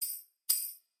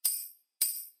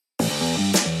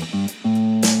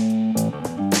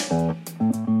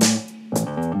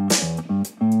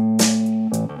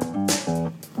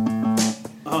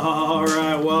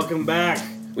Welcome back.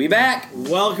 We back.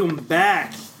 Welcome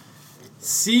back.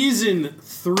 Season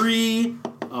 3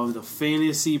 of the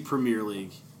Fantasy Premier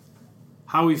League.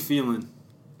 How are we feeling?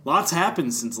 Lots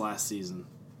happened since last season.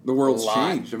 The world's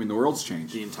changed. I mean, the world's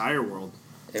changed. The entire world.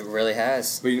 It really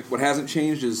has. But what hasn't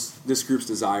changed is this group's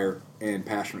desire and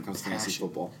passion when it comes to fantasy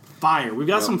football. Fire. We've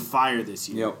got some fire this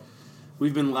year. Yep.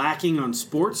 We've been lacking on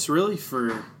sports, really,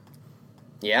 for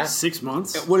 6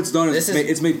 months. What it's done is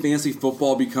it's made fantasy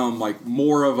football become like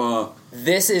more of a...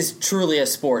 This is truly a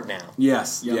sport now.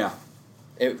 Yes, yeah.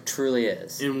 It truly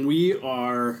is. And we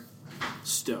are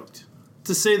stoked,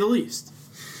 to say the least.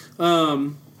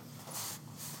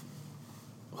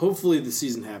 Hopefully the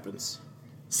season happens.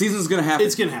 Season's going to happen.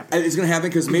 It's going to happen. It's going to happen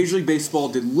because Major League Baseball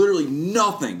did literally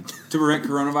nothing to prevent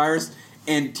coronavirus,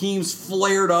 and teams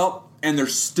flared up, and they're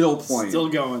still playing. Still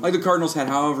going. Like the Cardinals had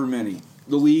however many.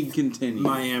 The league continued.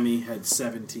 Miami had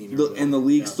 17. And the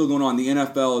league's still going on. The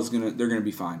NFL they're going to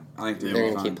be fine. I think they're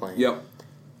going to keep playing. Yep.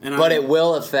 But it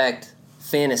will affect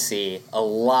fantasy a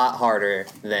lot harder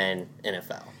than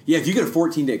NFL. Yeah, if you get a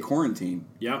 14-day quarantine.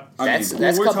 Yep. That's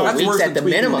a couple weeks at the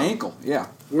minimum. An ankle. Yeah.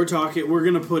 We're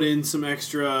going to put in some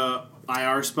extra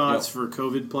IR spots for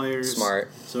COVID players.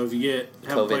 Smart. So if you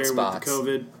have COVID a player spots. with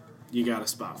the COVID, you got a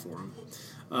spot for them.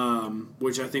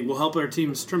 Which I think will help our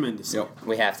teams tremendously. Yep.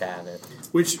 We have to have it.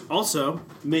 Which also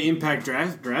may impact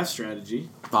draft strategy.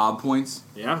 Bob points.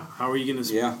 Yeah. How are you going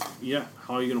to? Yeah.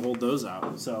 How are you going to hold those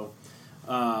out? So,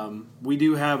 we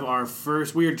do have our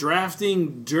first. We are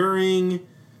drafting during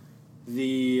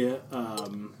the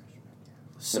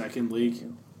second league.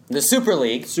 The Super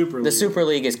League. The Super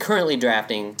League is currently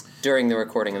drafting during the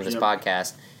recording of this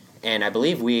podcast. And I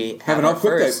believe we have our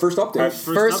first update.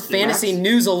 First fantasy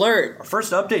news alert. Our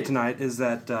first update tonight is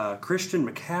that Christian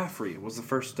McCaffrey was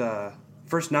the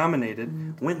first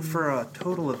nominated. Went for a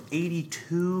total of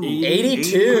 82.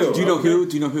 82. Do you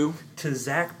know who? To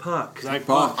Zach Puck.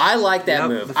 I like that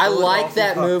move. I like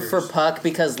that move for Puckers. Puck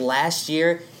because last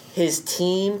year his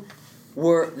team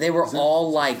were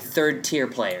all like third tier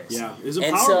players. Yeah, it was a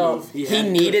and power so move. He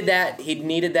needed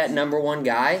that number one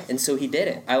guy, and so he did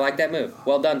it. I like that move.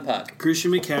 Well done, Puck.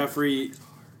 Christian McCaffrey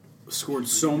scored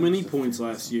so many points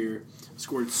last year,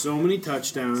 scored so many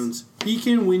touchdowns. He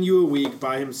can win you a week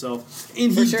by himself,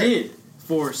 and he did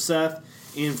for Seth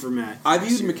and for Matt. I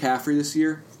viewed McCaffrey this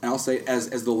year, and I'll say it as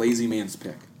the lazy man's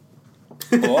pick.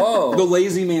 Whoa. The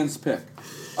lazy man's pick.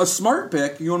 A smart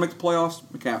pick, you want to make the playoffs,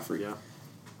 McCaffrey. Yeah.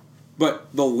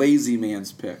 But the lazy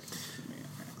man's pick.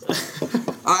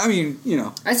 I mean,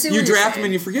 I see what you you're draft saying. him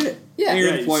and you forget it. Yeah. And you're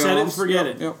in Yeah, the you set it and playoffs. forget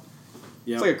Yep, it. Yep.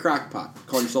 Yep. It's like a crack pot.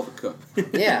 Calling yourself a cook.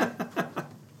 Yeah.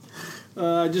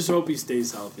 I just hope he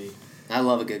stays healthy. I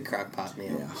love a good crock pot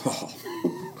meal. Yeah. Oh.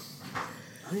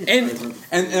 And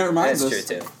And it reminds that's us,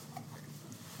 true too.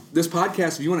 this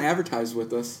podcast, if you want to advertise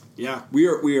with us, Yeah.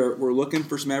 we're looking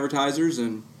for some advertisers,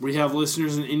 and We have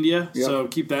listeners in India, Yep. so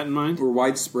keep that in mind. we're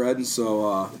widespread. And so,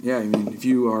 I mean, if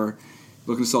you are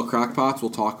looking to sell crack pots,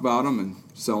 we'll talk about them and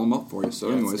sell them up for you. So,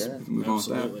 Yeah, anyways, let's do it. move on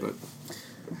Absolutely. with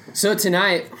that. So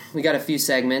tonight we got a few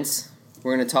segments.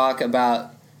 We're going to talk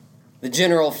about the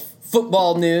general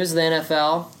football news of the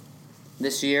NFL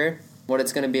this year, what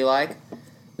it's going to be like.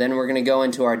 Then we're going to go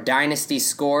into our dynasty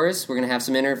scores. We're going to have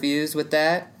some interviews with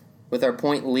that, with our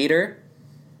point leader.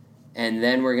 And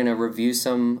then we're going to review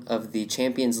some of the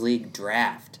Champions League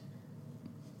draft.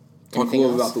 Talk Anything a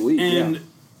little else? about the league. And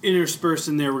interspersed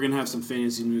in there, we're going to have some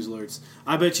fantasy news alerts.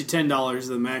 I bet you $10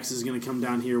 that Max is going to come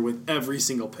down here with every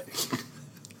single pick.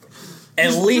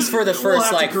 At least for the We'll first, have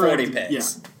to like, correct 40 it.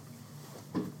 picks.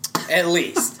 At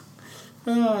least. I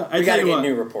We tell got to you get what,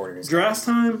 new reporters. Draft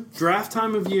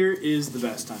time of year is the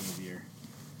best time of year.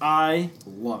 I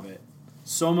love it.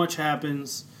 So much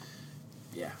happens.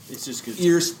 Yeah, it's just good.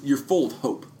 You're full of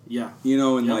hope. Yeah.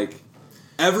 And Yep. like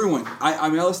everyone, I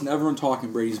mean, I listened to everyone talk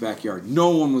in Brady's backyard. No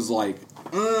one was like,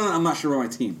 I'm not sure about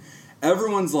my team.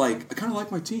 Everyone's like, I kind of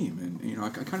like my team, and I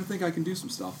kind of think I can do some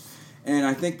stuff. And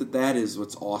I think that is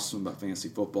what's awesome about fantasy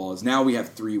football is now we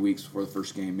have 3 weeks before the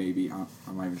first game. Maybe I'm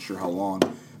not even sure how long,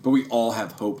 but we all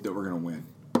have hope that we're going to win.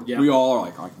 Yeah. We all are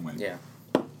like, I can win. Yeah.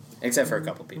 Except for a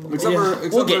couple people. Except Yeah. for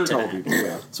We'll a get to couple that. people.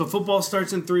 Yeah. So football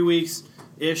starts in 3 weeks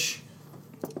ish.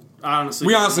 We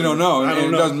honestly don't know, I and don't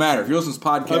it know. doesn't matter. If you listen to this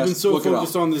podcast, I've been so look it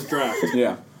focused up. on this draft.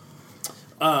 Yeah.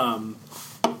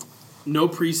 No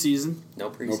preseason. No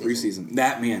preseason. No preseason.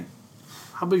 That, man,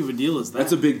 How big of a deal is that?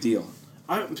 that's a big deal.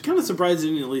 I'm kind of surprised they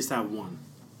didn't at least have one.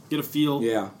 Get a feel.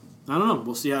 Yeah. I don't know.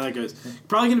 We'll see how that goes.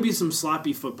 Probably going to be some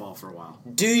sloppy football for a while.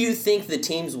 Do you think the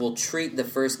teams will treat the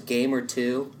first game or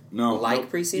two No. like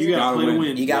Nope. preseason? You got to play to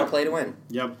win. You got to Yep. play to win.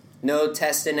 Yep. No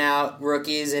testing out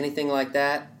rookies, anything like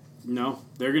that. No,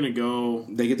 they're going to go.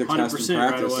 They get their test in 100% right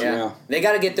practice. away. Yeah. They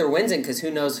got to get their wins in because who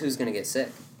knows who's going to get sick.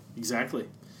 Exactly.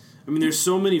 I mean, there's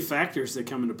so many factors that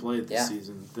come into play this Yeah.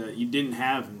 season that you didn't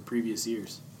have in previous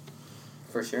years.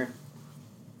 For sure.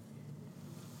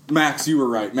 Max, you were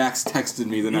right. Max texted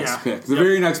me the next Yeah. pick. The Yep.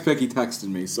 very next pick, he texted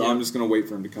me. So Yep. I'm just going to wait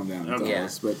for him to come down and Okay. tell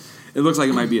us. But it looks like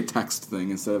it might be a text thing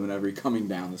instead of an every coming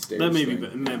down the stairs That may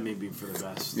thing. be for the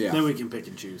best. Yeah. Then we can pick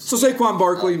and choose. So Saquon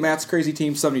Barkley, Matt's crazy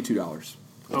team, $72.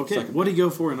 Okay, Second. what did he go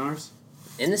for in ours?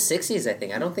 In the 60s, I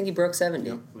think. I don't think he broke 70.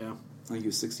 Yeah, I think he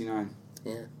was 69.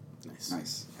 Yeah. nice.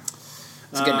 Nice.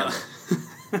 It's a good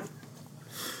number.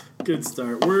 Good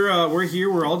start. We're here.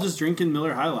 We're all just drinking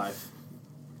Miller High Life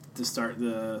to start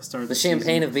the The champagne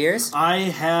season. of beers? I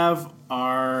have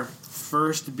our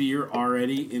first beer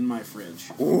already in my fridge.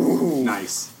 Ooh.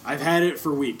 Nice. I've had it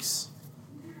for weeks.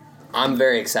 I'm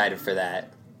very excited for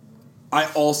that. I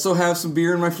also have some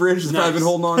beer in my fridge that I've been Nice.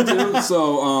 holding on to.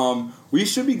 So we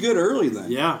should be good early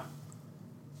then. Yeah.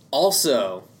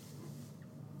 Also,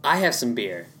 I have some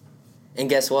beer. And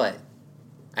guess what?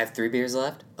 I have 3 beers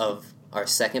left of our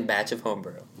second batch of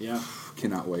homebrew. Yeah.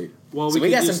 Cannot wait. Well, So we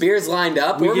could got some beers lined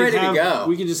up. We're could ready have- to go.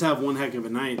 We could just have one heck of a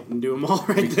night and do them all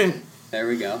right then. There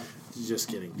we go. Just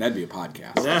kidding. That'd be a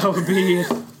podcast.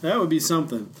 That would be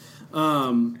something.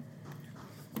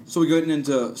 So we getting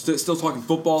into still talking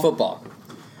football. Football.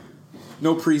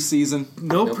 No preseason.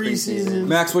 No No preseason. preseason.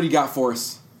 Max, what do you got for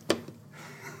us?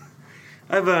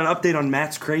 I have an update on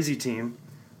Matt's crazy team.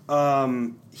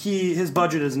 His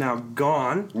budget is now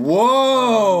gone.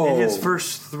 Whoa! In his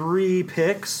first 3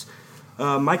 picks,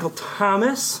 Michael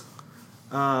Thomas,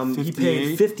 he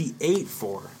paid 58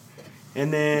 for.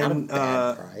 And then Not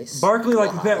a bad price. Barkley,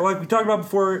 like God. we talked about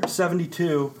before,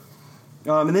 72.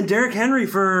 And then Derrick Henry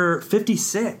for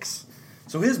 56.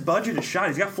 So his budget is shot.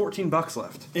 He's got $14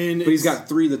 left. And But he's got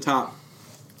 3 of the top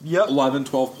Yep. 11,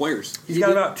 12 players. He's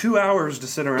got about 2 hours to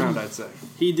sit around, I'd say.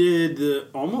 he did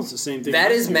almost the same thing. That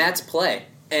last is year. Matt's play.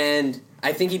 And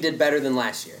I think he did better than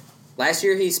last year. Last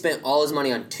year he spent all his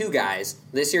money on 2 guys.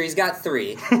 This year he's got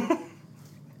 3.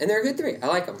 And they're a good 3. I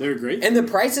like them. They're great. And the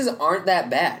prices aren't that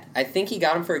bad. I think he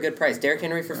got them for a good price. Derrick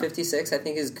Henry for 56 I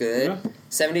think is good. Yeah.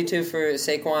 72 for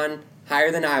Saquon,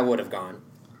 higher than I would have gone.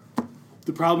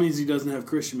 The problem is he doesn't have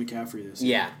Christian McCaffrey this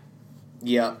year. Yeah.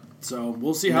 Yep. So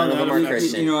we'll see how None of that them are affects.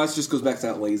 Christian. You know, that just goes back to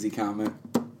that lazy comment.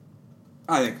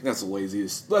 I think that's a lazy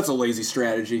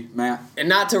strategy, Matt. And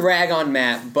not to rag on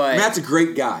Matt, but Matt's a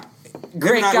great guy.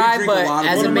 great Him and I, we guy, drink but lot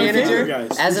of as beer a One of my manager, favorite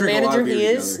guys. as a We drink a lot manager, of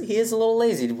beer together. he is a little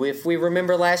lazy. If we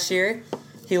remember last year,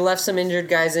 he left some injured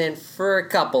guys in for a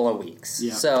couple of weeks.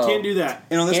 Yeah. So Can't do that.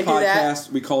 And on this Can't do that.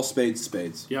 podcast, we call spades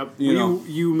spades. Yep. You know,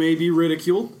 You may be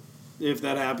ridiculed if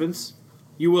that happens.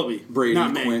 You will be. Brady,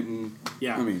 Not me. Quentin.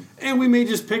 Yeah. I mean, and we may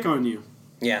just pick on you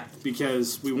Yeah.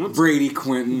 because we want to. Brady,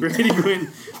 Quentin. Brady Quinn.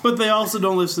 But they also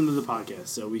don't listen to the podcast,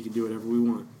 so we can do whatever we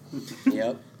want.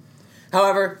 Yep.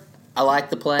 However, I like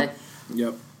the play.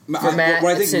 Yep. For Matt,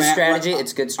 it's his strategy.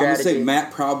 It's good I'm going to say strategy.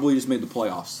 Matt probably just made the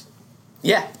playoffs.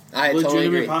 Yeah, I totally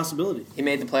Legitimate agree. possibility. He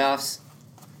made the playoffs.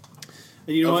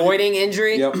 And you know what? Avoiding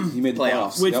injury, Yep, he made the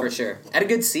playoffs, playoffs. Yep. for sure. At a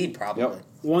good seed, probably. Yep.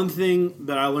 One thing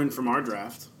that I learned from our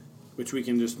draft, which we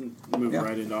can just move Yeah.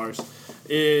 right into ours,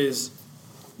 is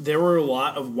there were a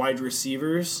lot of wide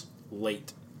receivers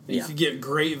late. You Yeah. could get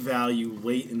great value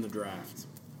late in the draft.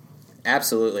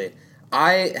 Absolutely.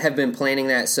 I have been planning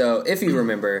that. So, if you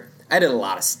remember, I did a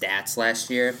lot of stats last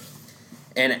year.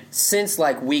 And since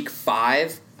like week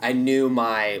 5, I knew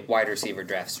my wide receiver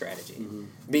draft strategy.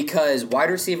 Because wide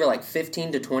receiver like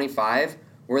 15 to 25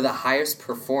 were the highest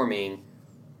performing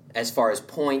as far as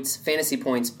points, fantasy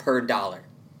points per dollar.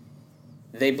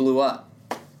 They blew up.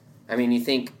 I mean, you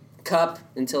think Kupp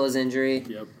until his injury,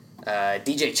 Yep.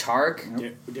 DJ Chark,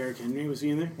 Derrick Henry, was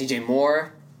he in there? DJ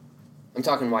Moore. I'm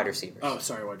talking wide receivers. Oh,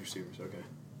 sorry, wide receivers. Okay.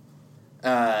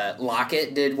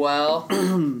 Lockett did well.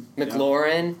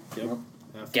 McLaurin, Yep.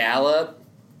 Gallup.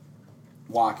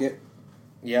 Lockett.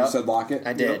 Yep. You said Lockett?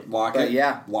 I did. Lockett. But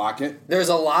yeah. Lockett. There's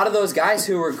a lot of those guys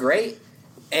who were great,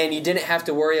 and you didn't have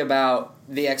to worry about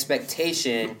the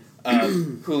expectation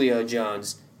of Julio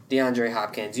Jones, DeAndre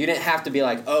Hopkins. You didn't have to be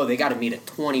like, oh, they got to meet a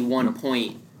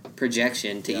 21-point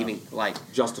projection to even, like,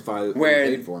 Justify what where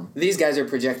they paid for him. these guys are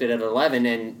projected at 11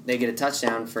 and they get a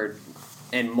touchdown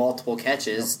and multiple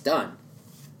catches, done.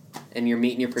 And you're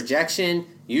meeting your projection,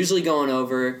 usually going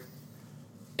over,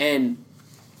 and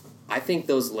I think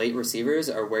those late receivers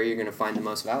are where you're going to find the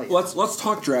most value. Let's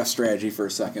talk draft strategy for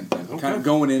a second then. Okay. Kind of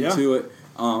going into it,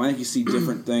 I think you see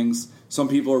different things. Some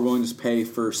people are willing to pay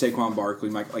for Saquon Barkley,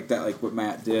 like what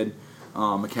Matt did,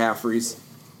 McCaffrey's.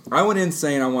 I went in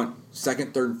saying I want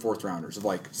second, third, and fourth rounders of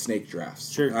like snake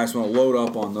drafts. Sure. And I just want to load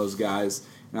up on those guys,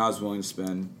 and I was willing to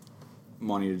spend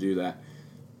money to do that.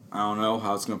 I don't know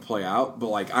how it's going to play out, but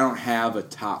like I don't have a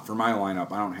top for my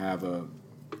lineup. I don't have a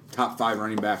top 5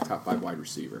 running back, top 5 wide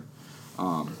receiver.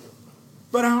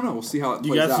 But I don't know. We'll see how it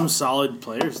plays out. You got some solid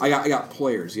players. I got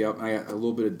players. Yep. I got a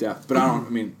little bit of depth, but I don't. I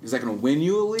mean, is that going to win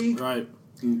you a league? Right.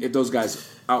 If those guys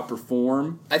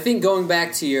outperform. I think going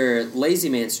back to your lazy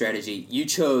man strategy, you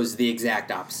chose the exact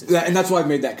opposite. And that's why I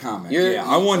made that comment. You're,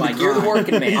 I wanted to grind. You're the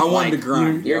working man. I wanted to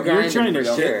grind. You're You're trying to for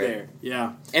get sure. there.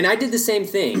 Yeah. And I did the same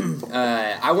thing.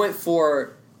 I went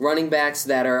for running backs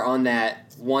that are on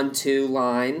that 1-2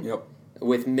 line. Yep.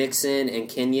 With Mixon and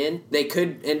Kenyon. They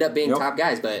could end up being top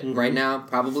guys, but right now,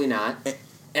 probably not.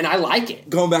 And I like it.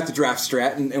 Going back to draft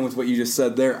strat and with what you just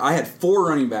said there, I had 4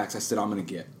 running backs I said I'm going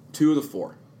to get. 2 of the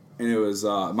 4. And it was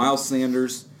Miles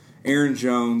Sanders, Aaron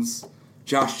Jones,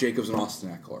 Josh Jacobs, and Austin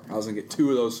Eckler. I was going to get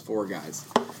 2 of those 4 guys.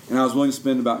 And I was willing to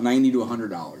spend about $90 to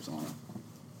 $100 on them.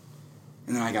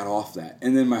 And then I got off that.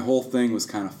 And then my whole thing was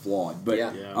kind of flawed. But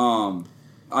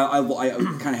I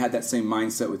kind of had that same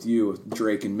mindset with you, with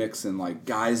Drake and Mixon, like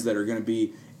guys that are going to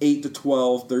be 8 to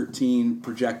 12, 13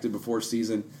 projected before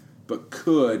season, but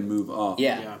could move up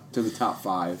to the top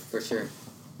 5. For sure.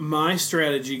 My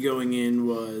strategy going in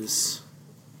was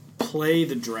play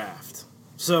the draft.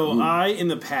 So I, in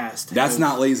the past... That's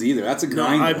not lazy either. That's a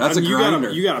grinder. That's a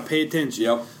grinder. You got to pay attention.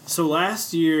 Yep. So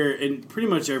last year, and pretty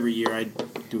much every year I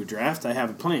do a draft, I have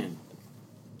a plan.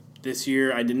 This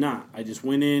year I did not. I just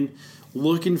went in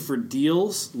looking for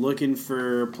deals, looking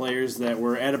for players that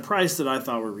were at a price that I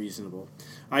thought were reasonable.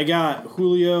 I got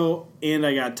Julio and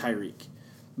I got Tyreek.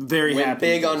 Very happy. Went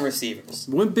big on receivers.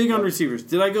 Went big on receivers.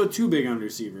 Did I go too big on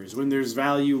receivers when there's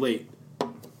value late?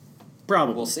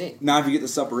 Probably. We'll see. Now, if you get the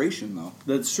separation, though.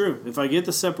 That's true. If I get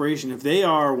the separation, if they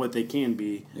are what they can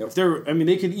be, if they're, I mean,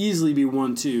 they could easily be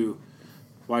 1-2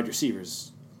 wide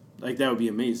receivers. Like, that would be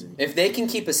amazing. If they can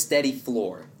keep a steady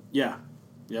floor. Yeah.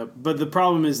 Yep. But the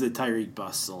problem is that Tyreek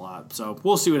busts a lot. So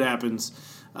we'll see what happens.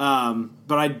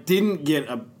 But I didn't get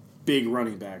a big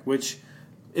running back, which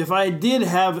if I did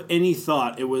have any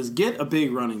thought, it was get a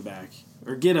big running back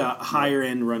or get a higher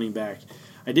end running back.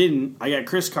 I didn't. I got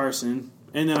Chris Carson,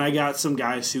 and then I got some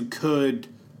guys who could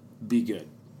be good.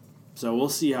 So we'll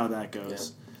see how that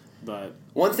goes. Yeah. But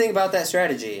one thing about that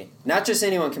strategy, not just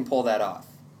anyone can pull that off.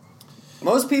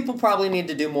 Most people probably need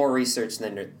to do more research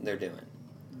than they're doing.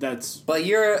 But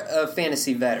you're a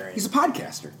fantasy veteran. He's a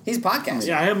podcaster. He's a podcaster.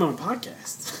 Yeah, I have my own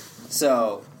podcast.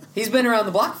 So he's been around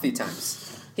the block a few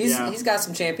times. He's got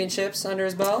some championships under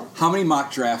his belt. How many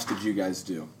mock drafts did you guys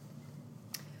do?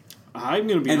 I'm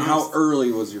gonna be honest. And how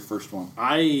early was your first one?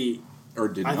 I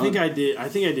think I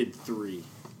did 3.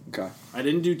 Okay. I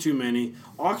didn't do too many.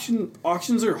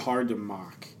 Auctions are hard to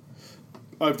mock.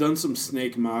 I've done some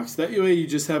snake mocks. That way you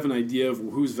just have an idea of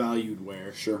who's valued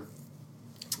where. Sure.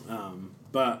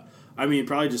 But, I mean,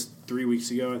 probably just 3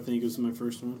 weeks ago, I think, was my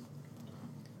first one.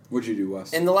 What'd you do,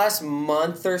 Wes? In the last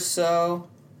month or so,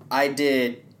 I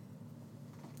did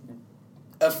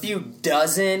a few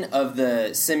dozen of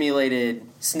the simulated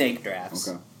snake drafts.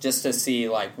 Okay. Just to see,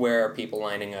 like, where are people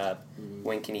lining up?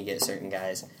 When can you get certain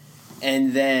guys?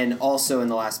 And then also in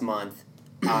the last month,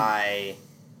 I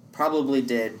probably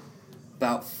did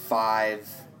about 5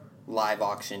 live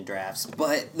auction drafts.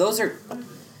 But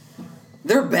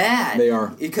they're bad. They are.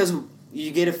 Because you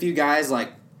get a few guys,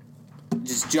 like,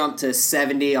 just jump to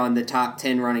 70 on the top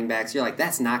 10 running backs. You're like,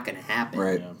 that's not going to happen.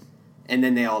 Right. Yeah. And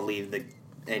then they all leave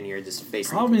and you're just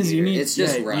facing Problem the is computer. you need. It's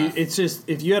just rough. It's just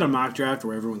if you had a mock draft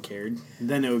where everyone cared,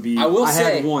 then it would be. I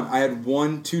had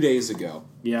one 2 days ago.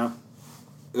 Yeah.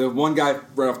 The one guy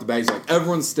right off the bat, he's like,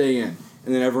 "Everyone stay in,"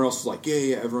 and then everyone else was like,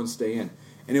 "Yeah, everyone stay in,"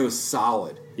 and it was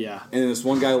solid. Yeah. And then this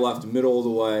one guy left middle of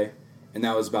the way, and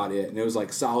that was about it. And it was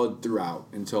like solid throughout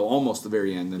until almost the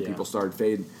very end. Then people started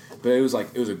fading. But it was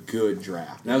a good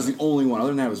draft. And that was the only one. Other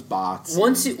than that, it was bots.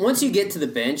 Once you get to the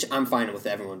bench, I'm fine with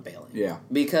everyone bailing. Yeah.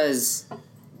 Because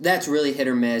that's really hit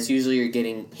or miss. Usually you're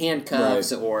getting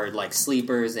handcuffs or like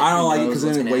sleepers. And I don't like it because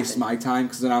then it wastes my time.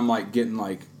 Because then I'm like getting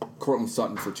like Cortland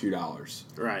Sutton for $2.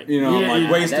 Right. You know, I'm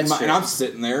like wasting my. True. And I'm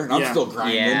sitting there and I'm still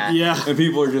grinding. Yeah. And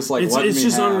people are just like, it's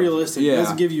just unrealistic. Yeah. It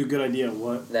doesn't give you a good idea of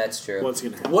what. That's true. What's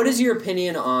going to happen. What is your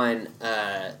opinion on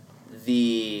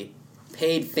the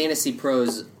paid Fantasy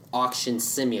Pros auction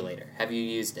simulator? Have you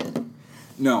used it?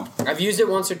 No. I've used it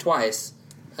once or twice.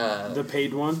 The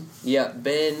paid one? Yeah,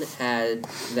 Ben had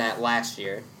that last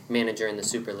year, manager in the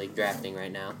Super League drafting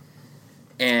right now.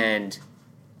 And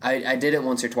I did it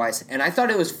once or twice, and I thought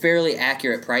it was fairly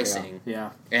accurate pricing.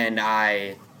 Yeah. And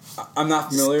I I'm not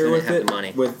familiar Just with didn't have it, the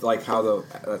money. with like how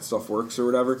that stuff works or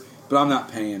whatever. But I'm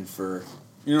not paying for.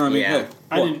 You know what I mean? Yeah.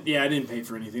 Hey, I didn't pay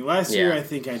for anything last year. Yeah. I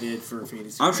think I did for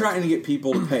fantasy. I'm trying to get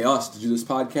people to pay us to do this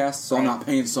podcast, so I'm Right. not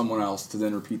paying someone else to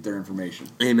then repeat their information.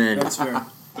 Amen. That's fair.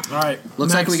 All right.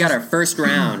 Looks like we next. got our first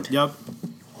round. Yep.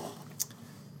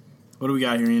 What do we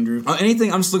got here, Andrew?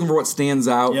 Anything? I'm just looking for what stands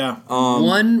out. Yeah.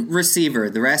 One receiver,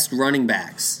 the rest running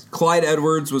backs. Clyde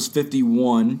Edwards was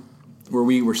 51, where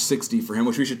we were 60 for him,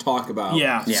 which we should talk about.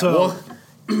 Yeah. Yeah. So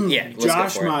Yeah. Let's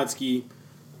Josh go for it. Motzky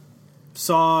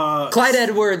saw Clyde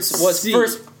Edwards was C.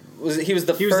 first. He was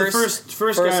the He was the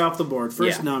first guy off the board,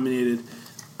 first Yeah. nominated.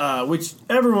 Which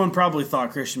everyone probably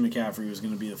thought Christian McCaffrey was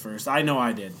going to be the first. I know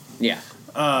I did. Yeah.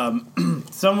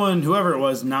 Whoever it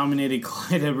was, nominated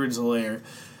Clyde Edwards-Helaire.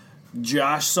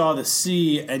 Josh saw the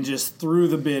C and just threw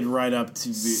the bid right up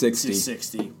to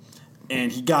 60.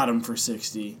 And he got him for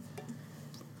 60.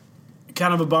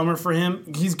 Kind of a bummer for him.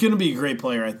 He's going to be a great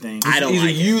player, I think. I don't He's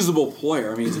like a it. usable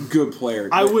player. I mean, he's a good player.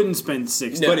 I wouldn't spend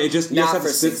 60. But it just, you Not just have for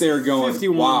to sit 60. there going,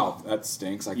 51. wow, that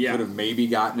stinks. I Yeah. could have maybe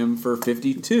gotten him for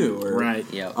 52. Or, Right.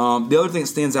 Yeah. The other thing that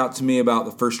stands out to me about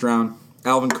the first round,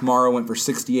 Alvin Kamara went for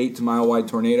 68 to Mile Wide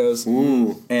Tornadoes.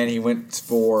 Ooh. And he went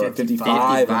for 55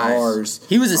 in 55. ours.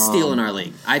 He was a steal in our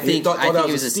league. I He think. thought I think that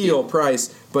he was was a steal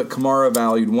price, but Kamara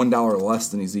valued $1 less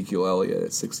than Ezekiel Elliott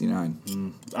at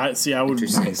 69. I would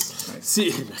Interesting. Nice. see.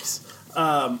 Nice.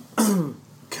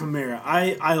 Kamara,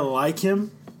 I like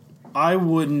him. I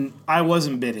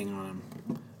wasn't bidding on him.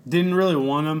 Didn't really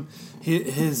want him.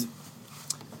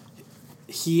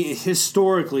 He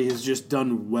historically has just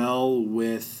done well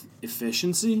with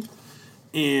efficiency,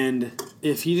 and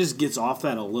if he just gets off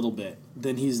that a little bit,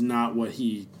 then he's not what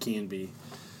he can be.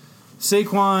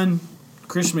 Saquon,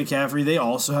 Christian McCaffrey, they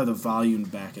also have the volume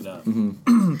to back it up.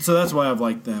 So that's why I've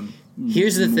liked them.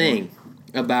 Here's the thing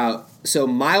about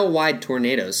Mile Wide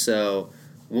Tornadoes. So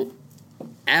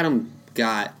Adam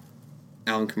got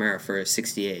Alvin Kamara for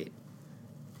 68.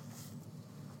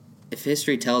 If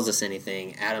history tells us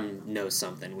anything, Adam knows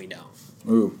something we don't.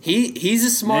 Ooh. He's a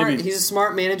smart Maybe. he's a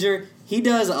smart manager. He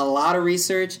does a lot of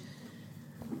research.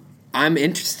 I'm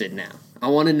interested now. I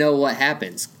want to know what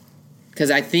happens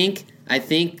because I think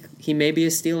he may be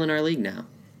a steal in our league now.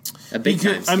 A big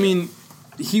time steal. I mean,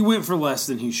 he went for less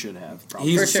than he should have.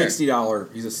 Probably. He's For a sure.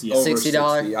 $60. He's a over $60?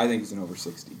 60. I think he's an over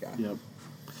 60 guy.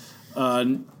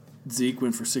 Yep. Zeke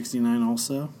went for 69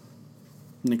 also.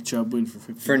 Nick Chubb went for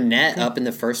 50. Fournette up in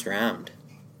the first round,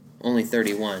 only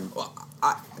 31.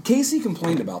 Casey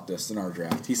complained about this in our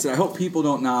draft. He said, I hope people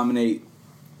don't nominate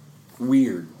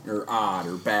weird or odd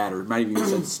or bad or might even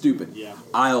said stupid. Yeah.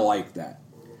 I like that.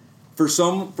 For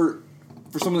someone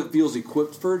that feels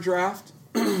equipped for a draft,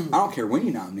 I don't care when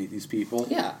you nominate these people.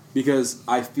 Yeah. Because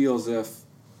I feel as if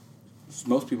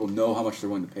most people know how much they're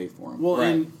willing to pay for them. Well, Right.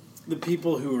 and the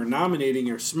people who are nominating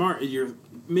are smart. You're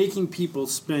making people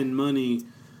spend money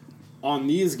on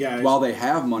these guys. While they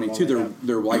have money, While too, they they're have-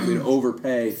 they're likely to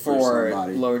overpay for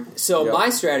somebody. lower. So Yep. my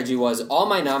strategy was all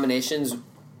my nominations,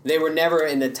 they were never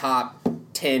in the top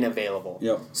 10 available.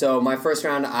 Yep. So my first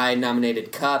round, I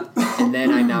nominated Cup, and then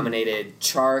I nominated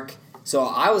Chark. So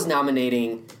I was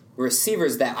nominating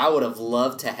receivers that I would have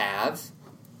loved to have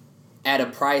at a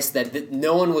price that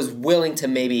no one was willing to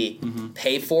maybe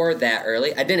pay for that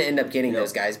early. I didn't end up getting Yep.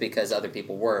 those guys because other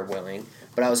people were willing,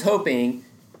 but I was hoping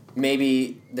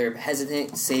maybe they're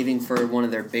hesitant saving for one of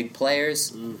their big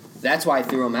players. That's why I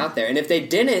threw them out there. And if they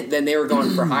didn't, then they were going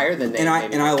for higher than they. And I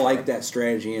maybe and I went like for. that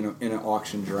strategy in an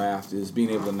auction draft is being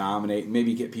able to nominate and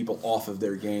maybe get people off of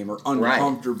their game or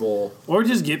uncomfortable. or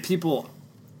just get people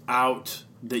out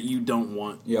that you don't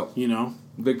want. Yep. You know?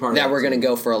 Big part of that that we're going to too.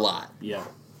 go for a lot. Yeah.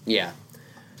 Yeah.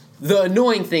 The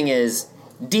annoying thing is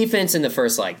defense in the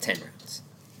first 10 rounds.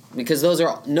 Because those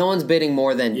are no one's bidding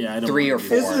more than Yeah, I don't 3 or wanna do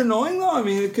 4. Is it annoying though? I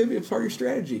mean, it could be a part of your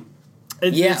strategy.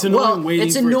 It's annoying waiting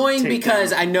it's for it to annoying take because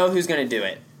down. I know who's going to do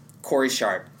it. Corey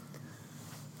Sharp.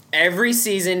 Every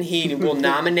season he will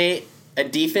nominate a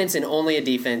defense and only a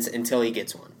defense until he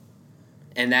gets one.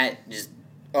 And that just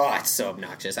it's so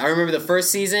obnoxious. I remember the first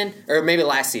season, or maybe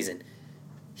last season,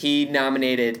 he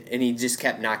nominated and he just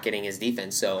kept not getting his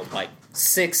defense. So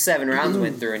 6-7 rounds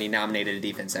went through and he nominated a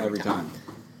defense every time.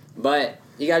 But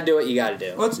you got to do what you got to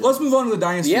do. Let's move on to the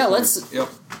dynasty. Yeah, points. let's- Yep.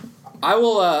 I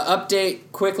will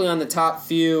update quickly on the top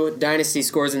few dynasty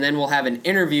scores, and then we'll have an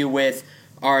interview with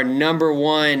our number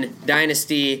 1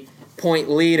 dynasty point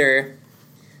leader.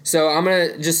 So I'm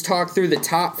going to just talk through the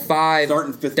top 5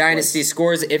 Starting fifth dynasty place.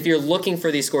 scores. If you're looking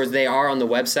for these scores, they are on the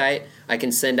website. I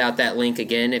can send out that link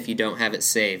again if you don't have it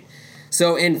saved.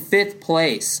 So in 5th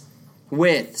place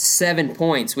with 7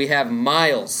 points, we have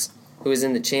Miles, who is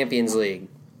in the Champions League.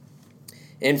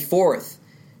 In fourth,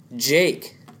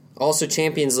 Jake, also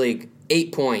Champions League,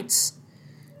 8 points.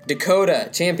 Dakota,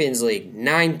 Champions League,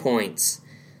 9 points.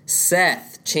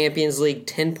 Seth, Champions League,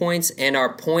 10 points. And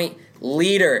our point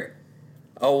leader,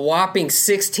 a whopping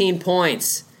 16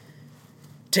 points,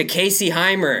 to Casey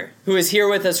Heimer, who is here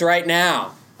with us right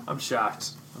now. I'm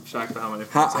shocked. I'm shocked by how many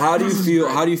points. How do you feel?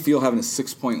 How do you feel having a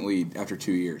 6-point lead after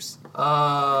 2 years?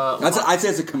 I'd say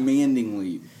it's a commanding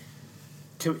lead.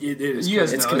 It is. You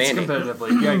guys It's know commanding. it's competitive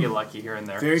league. You gotta get lucky here and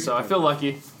there. Very So I feel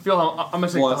lucky. I'm gonna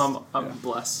take Blessed. the humble. I'm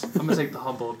blessed. I'm gonna take the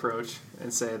humble approach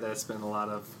and say that it's been a lot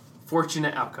of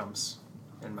fortunate outcomes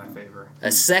in my favor.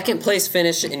 A second place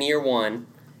finish in year one,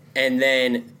 and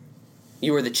then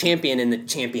you were the champion in the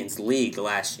Champions League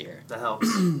last year. That helps.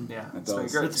 Yeah, it's been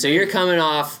does. great. So you're coming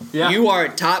off, Yeah. you are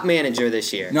top manager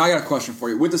this year. Now I got a question for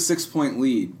you. With the 6-point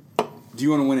lead, do you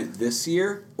want to win it this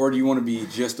year, or do you want to be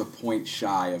just a point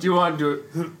shy of Do you want to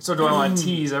do it? So do I want to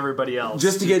tease everybody else?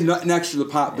 just to get next to the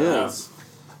pot bills,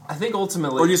 I think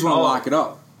ultimately, or do you just want to lock it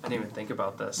up? I didn't even think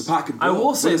about this. The pot could I will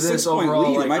build. say With a this 6-point overall: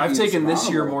 lead, it like, might I've be taken this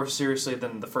year insurmountable. more seriously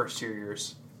than the first 2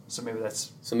 years. So maybe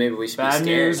that's So maybe we should be bad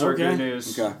scared. news or Okay. good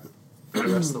news Okay. for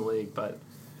the rest of the league. But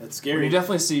That's when you scary.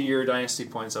 definitely see your dynasty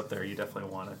points up there, you definitely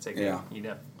want to take Yeah. it. You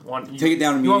Take it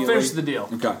down You want to immediately. finish the deal.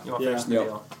 Okay. You want to Yeah. finish the Yep.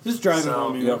 deal. Just driving So-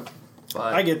 home. You Yep. know.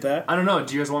 But I get that. I don't know.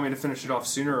 Do you guys want me to finish it off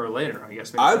sooner or later? I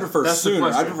guess maybe I would prefer that's the sooner.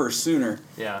 question. I prefer sooner.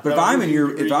 Yeah. But if That I'm would in be your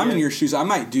pretty in good. your shoes, I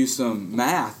might do some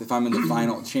math if I'm in the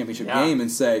final championship Yeah. game and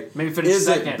say, Maybe finish is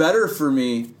second. it better for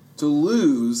me to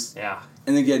lose Yeah.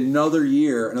 and then get another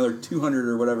year, another $200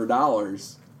 or whatever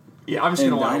dollars Yeah. I'm just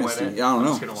in gonna want to dynasty? win it. I don't I'm know.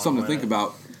 just gonna wanna Something to win think it.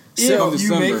 about. If Come you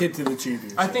December. make it to the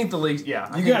championship, I think the league. Yeah.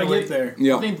 I you think got to the get league- there.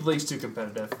 Yep. I think the league's too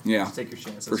competitive. Yeah. To take your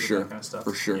chances For with sure. that kind of stuff.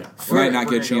 For sure. Yeah. You might We're not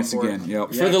gonna get a chance go for it. again. Yep.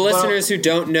 Yeah. For the Well- listeners who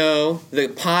don't know, the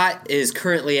pot is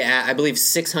currently at, I believe,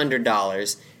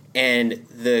 $600, and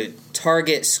the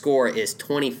target score is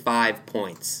 25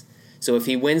 points. So if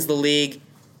he wins the league,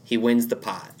 he wins the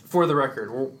pot. For the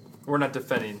record, we're not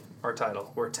defending our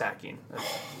title. We're attacking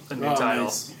a new Oh, title.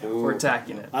 nice. We're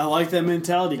attacking it. I like that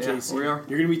mentality, Yeah, Casey. we are.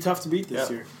 You're going to be tough to beat this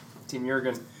Yeah. year. Team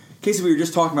Jurgen. Casey, we were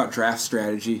just talking about draft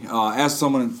strategy. As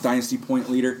someone, dynasty point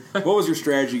leader, what was your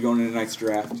strategy going into tonight's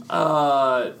draft?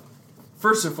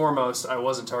 First and foremost, I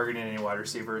wasn't targeting any wide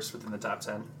receivers within the top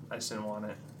 10. I just didn't want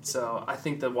it. So I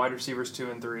think the wide receivers 2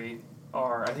 and 3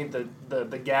 are. I think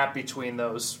the gap between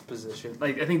those positions,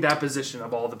 like I think that position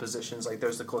of all the positions, like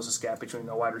there's the closest gap between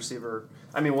the wide receiver.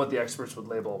 I mean, what the experts would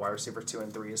label a wide receiver 2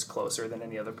 and 3 is closer than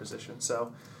any other position.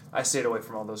 So I stayed away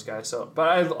from all those guys. So, but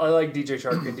I like DJ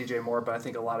Shark and DJ Moore, but I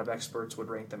think a lot of experts would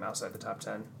rank them outside the top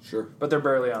 10. Sure. But they're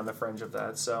barely on the fringe of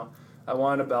that. So I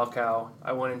wanted a bell cow.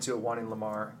 I went into it wanting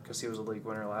Lamar because he was a league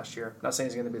winner last year. Not saying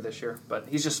he's going to be this year, but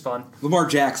he's just fun. Lamar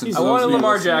Jackson. I for those wanted of you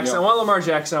Lamar listening, Jackson. I yep. wanted Lamar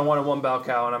Jackson. I wanted one bell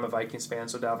cow, and I'm a Vikings fan,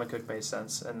 so Dalvin Cook made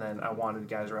sense. And then I wanted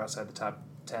guys who are outside the top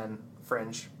 10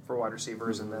 fringe for wide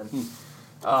receivers, and then.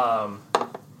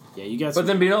 Yeah, you got. But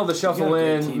then being able to shuffle got a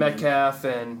great in team, Metcalf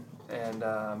and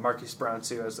Marquise Brown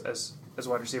too as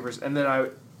wide receivers, and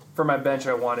then for my bench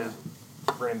I wanted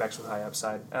running backs with high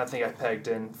upside, and I think I pegged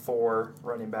in 4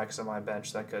 running backs on my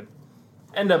bench that could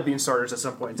end up being starters at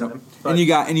some point in time. But And you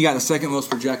got the second most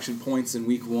projection points in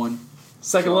week 1.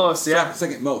 second lowest, yeah,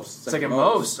 Second most. second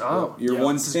most. Oh, You're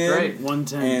Yeah, this is 110. great.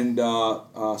 110.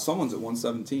 And someone's at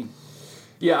 117.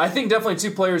 Yeah, I think definitely 2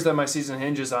 players that my season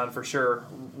hinges on for sure.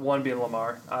 One being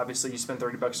Lamar. Obviously, you spend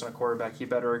 $30 on a quarterback. He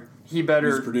better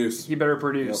produce. He better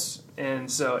produce. And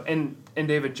so and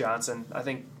David Johnson. I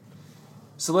think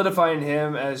solidifying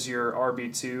him as your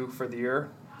RB2 for the year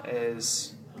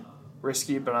is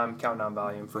risky, but I'm counting on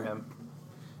volume for him.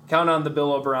 Counting on the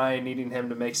Bill O'Brien needing him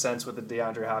to make sense with the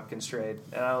DeAndre Hopkins trade.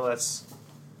 And I know that's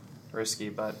risky,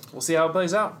 but we'll see how it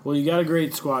plays out. Well, you got a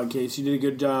great squad, Case. You did a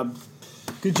good job.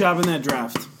 Good job in that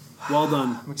draft. Well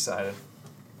done. I'm excited.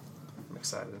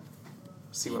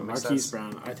 See what makes Marquise sense.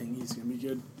 Brown. I think he's going to be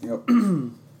good.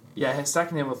 Yep. Yeah,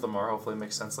 stacking him with Lamar hopefully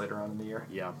makes sense later on in the year.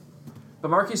 Yeah. But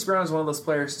Marquise Brown is one of those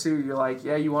players too. You're like,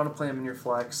 yeah, you want to play him in your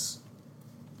flex,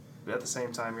 but at the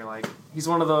same time, you're like, he's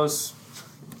one of those.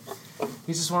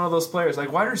 He's just one of those players.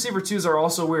 Like wide receiver 2s are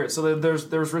also weird. So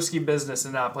there's risky business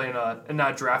in not playing and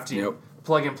not drafting Yep.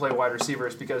 plug and play wide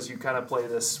receivers because you kind of play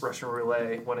this Russian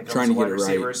roulette when it comes Trying to to wide get it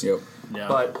receivers. right. Yep. Yeah.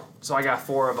 But so I got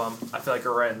 4 of them. I feel like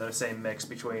we're right in the same mix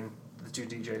between the 2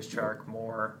 DJs, Chark,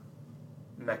 Moore,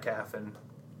 Metcalf, and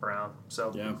Brown.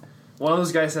 So Yeah. one of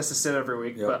those guys has to sit every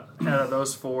week, Yep. but out of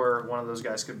those 4, one of those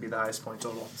guys could be the highest point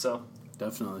total. So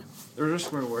Definitely. there's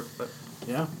risk reward, but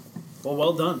Yeah.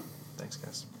 Well done. thanks,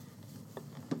 guys.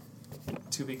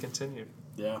 To be continued.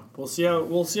 Yeah. We'll see how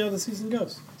the season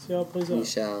goes. See how it plays We out.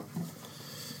 shall.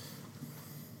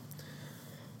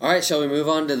 right, shall we move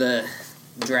on to the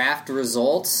draft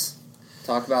results?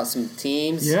 Talk about some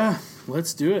teams. Yeah,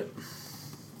 let's do it.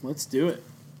 Let's do it.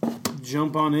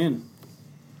 Jump on in.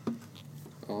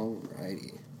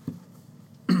 Alrighty.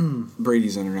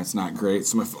 Brady's internet's not great,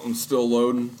 so my phone's still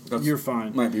loading. You're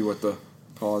fine. Might be what the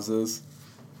pause is.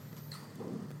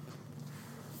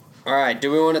 All right,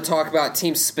 do we want to talk about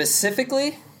teams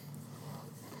specifically?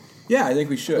 Yeah, I think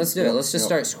we should. Let's do it. Let's just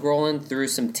start scrolling through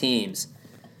some teams.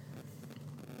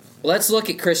 Let's look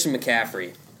at Christian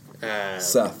McCaffrey.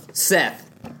 Seth.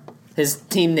 His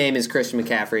team name is Christian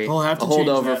McCaffrey. He'll have to a change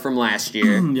holdover that. from last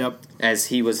year. Yep. As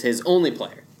he was his only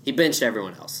player. He benched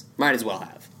everyone else. Might as well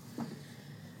have.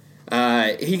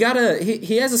 He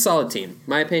has a solid team.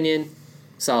 My opinion,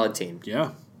 solid team.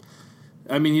 Yeah.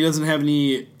 I mean, he doesn't have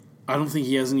any. I don't think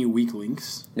he has any weak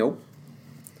links. Nope.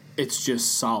 It's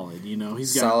just solid, you know.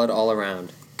 He's got solid all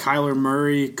around. Kyler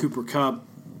Murray, Cooper Kupp,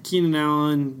 Keenan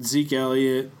Allen, Zeke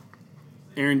Elliott,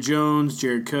 Aaron Jones,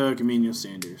 Jared Cook, Emmanuel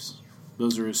Sanders.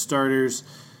 Those are his starters.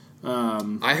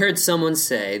 I heard someone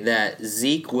say that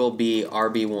Zeke will be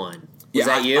RB1. Was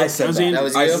that you? I said that. That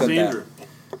was you? I said Andrew.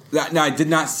 that. No, I did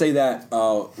not say that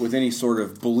with any sort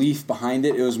of belief behind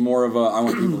it. It was more of I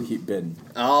want people to keep bidding.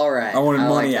 All right. I wanted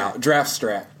money like out. that. Draft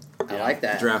strap. I like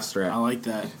that. Draft strap. I like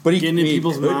that. But he getting in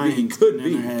people's minds, could and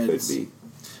in be, their heads. could be.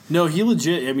 No, he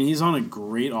legit. I mean, he's on a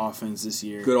great offense this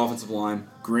year. Good offensive line.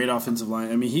 Great offensive line.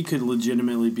 I mean, he could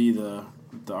legitimately be the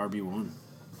RB1.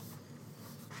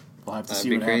 We'll have to That'd see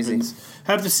be what crazy. happens.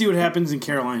 Have to see what happens in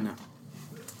Carolina.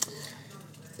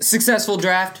 Successful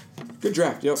draft. Good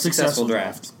draft. Yep. Successful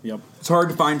draft. Yep. It's hard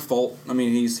to find fault. I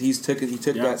mean, he took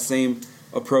Yep. that same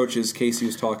approach as Casey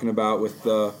was talking about with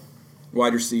the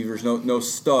wide receivers. No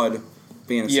stud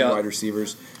fantasy Yep. wide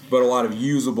receivers, but a lot of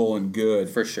usable and good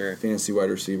For sure. fantasy wide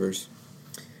receivers.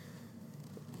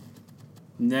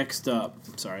 Next up,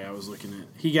 sorry, I was looking at.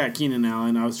 He got Keenan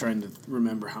Allen. I was trying to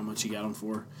remember how much he got him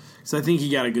for, because I think he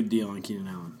got a good deal on Keenan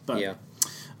Allen. But Yeah.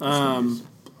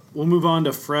 we'll move on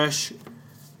to Fresh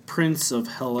Prince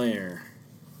of Hilaire.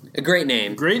 A great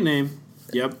name. Great name.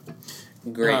 Yep.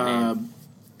 Great name.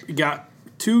 Got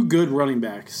two good running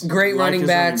backs. Great running his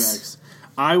backs.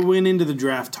 I went into the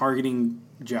draft targeting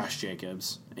Josh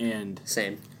Jacobs, and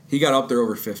Same. He got up there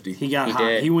over 50. he got He high.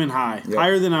 did. He went high, Yep.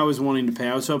 higher than I was wanting to pay.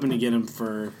 I was hoping to get him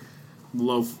for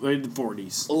low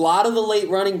 40s. A lot of the late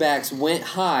running backs went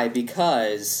high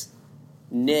because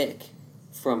Nick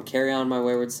from Carry On My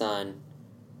Wayward Son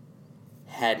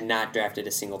had not drafted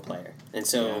a single player. And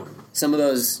so some of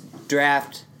those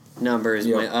draft numbers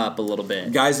Yeah. went up a little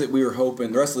bit. Guys that we were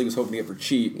hoping, the rest of the league was hoping to get for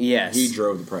cheap. Yes. He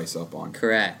drove the price up on.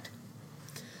 Correct.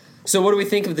 So what do we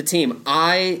think of the team?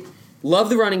 I love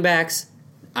the running backs.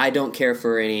 I don't care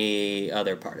for any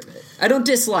other part of it. I don't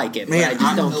dislike it, but I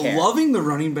just don't care. Loving the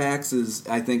running backs is,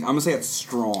 I think, I'm going to say it's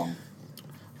strong.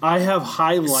 I have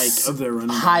high like of their running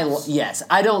backs. Yes,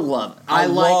 I don't love. I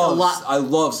like a lot. I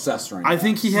love Seth's running I backs.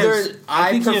 think he has. There-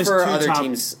 I think he has prefer two other top,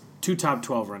 teams. Two top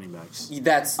 12 running backs.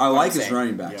 That's I what like I'm his saying.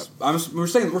 running backs.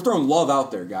 Yep. We're throwing love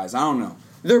out there, guys. I don't know.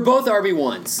 They're both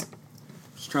RB1s.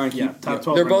 Just trying to keep. Yeah, top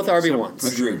 12. They're both running RB1s. backs.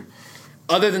 Yep, for Agreed. sure.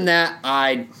 Other than that,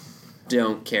 I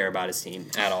don't care about his team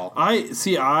at all. I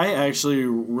actually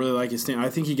really like his team. I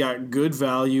think he got good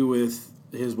value with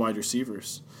his wide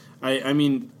receivers. I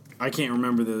mean, I can't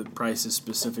remember the prices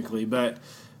specifically, but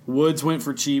Woods went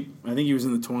for cheap. I think he was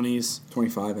in the 20s.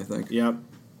 25, I think. Yep.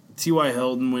 T.Y.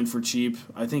 Hilton went for cheap.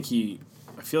 I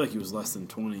feel like he was less than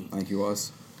 20. I think he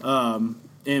was. And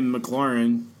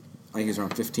McLaurin, I think he's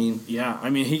around 15. yeah. I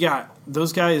mean, he got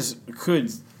those guys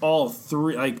could all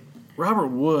three. Like Robert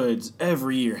Woods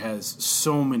every year has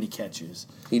so many catches,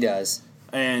 He does.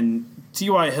 and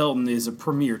T.Y. Hilton is a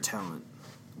premier talent.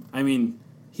 I mean,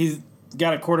 he's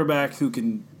got a quarterback who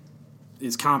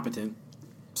is competent,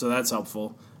 so that's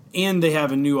helpful. And they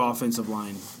have a new offensive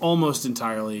line, almost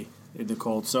entirely in the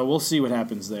Colts. So we'll see what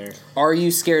happens there. Are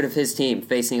you scared of his team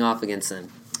facing off against them?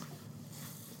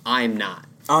 I'm not.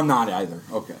 I'm not either.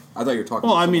 Okay. I thought you were talking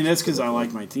Well, about I mean, someone that's because I specific.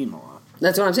 like my team a lot.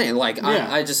 That's what I'm saying. Like, Yeah.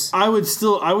 I I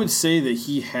would say that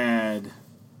he had.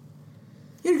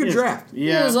 He had a good draft.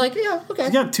 Yeah, I was like, yeah, okay.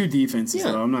 he's got two defenses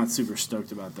Yeah. though. I'm not super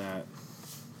stoked about that.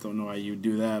 Don't know why you would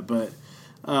do that, but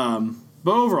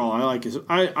overall, I like his.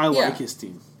 I Yeah. like his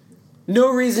team.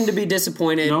 No reason to be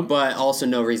disappointed, Nope. but also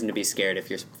no reason to be scared if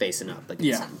you're facing up against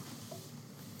Yeah, him.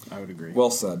 I would agree.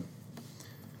 Well said.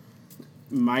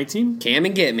 My team, Cam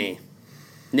and get me.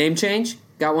 Name change?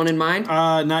 Got one in mind?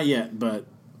 not yet, but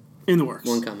in the works.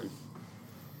 One coming.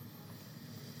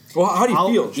 Well, how do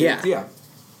you feel, Jake? yeah.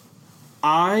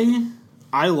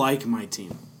 I like my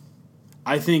team.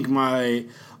 I think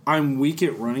I'm weak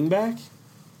at running back,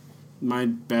 my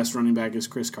best running back is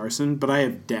Chris Carson, but I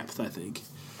have depth, I think.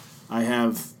 I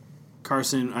have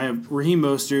Carson. I have Raheem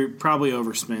Mostert, probably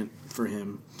overspent for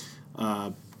him.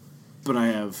 But I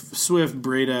have Swift,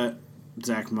 Breida,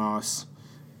 Zach Moss.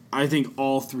 I think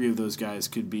all three of those guys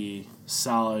could be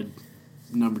solid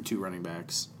number 2 running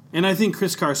backs. And I think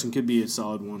Chris Carson could be a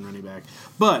solid 1 running back.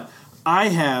 But I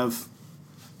have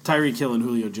Tyreek Hill and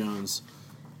Julio Jones,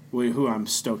 who I'm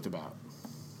stoked about.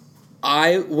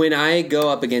 When I go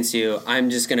up against you,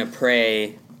 I'm just going to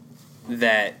pray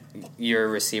that your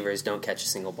receivers don't catch a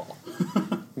single ball.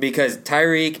 Because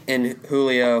Tyreek and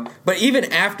Julio, but even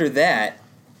after that,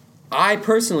 I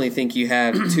personally think you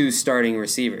have 2 starting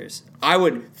receivers. I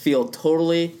would feel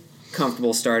totally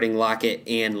comfortable starting Lockett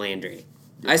and Landry.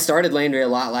 I started Landry a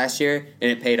lot last year, and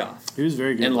it paid off. He was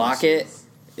very good. And Lockett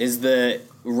is the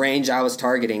range I was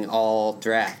targeting all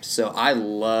draft. So I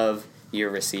love your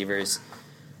receivers.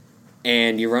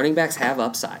 And your running backs have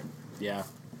upside. Yeah.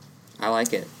 I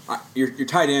like it. Your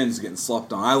tight end is getting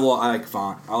slept on. I like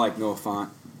Font. I like Noah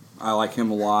Font. I like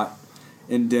him a lot.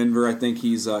 In Denver, I think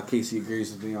he's Casey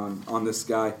agrees with me on this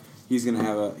guy. He should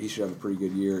have a pretty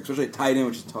good year, especially at tight end,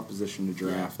 which is a tough position to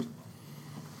draft.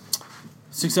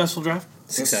 Successful draft?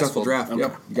 Successful draft. Okay.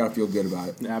 Yep. You got to feel good about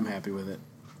it. Yeah, I'm happy with it.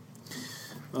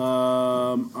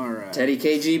 All right. Teddy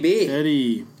KGB.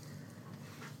 Teddy.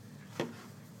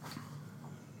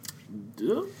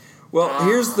 Well,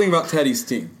 here's the thing about Teddy's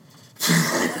team.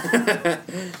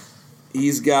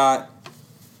 He's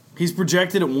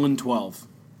projected at 112.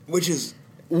 Which is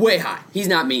way high. He's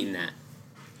not meeting that.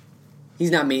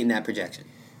 He's not meeting that projection.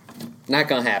 Not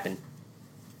going to happen.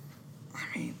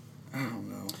 I mean, I don't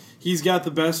know. He's got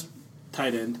the best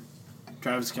tight end,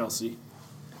 Travis Kelce,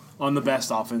 on the best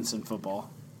offense in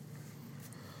football.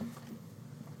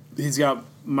 He's got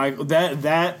Michael.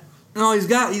 No, he's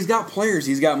got players.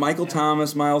 He's got Michael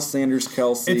Thomas, Miles Sanders,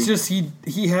 Kelce. It's just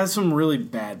he has some really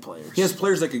bad players. He has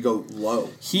players that could go low.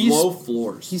 Low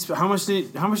floors. How much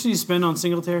did he spend on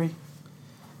Singletary?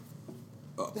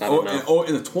 I don't know.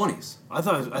 In the 20s.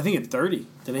 I think at 30.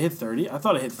 Did it hit 30? I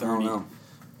thought it hit 30. I don't know.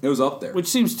 It was up there. Which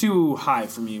seems too high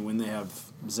for me when they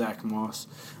have Zach Moss.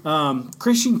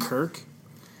 Christian Kirk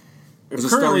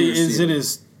currently is in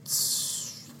his.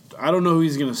 I don't know who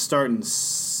he's going to start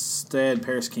instead.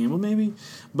 Paris Campbell, maybe?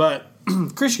 But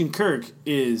Christian Kirk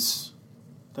is.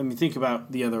 Let me think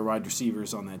about the other wide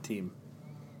receivers on that team.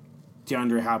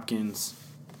 DeAndre Hopkins,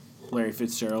 Larry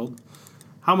Fitzgerald.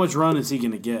 How much run is he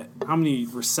going to get? How many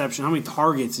receptions, how many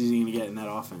targets is he going to get in that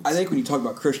offense? I think when you talk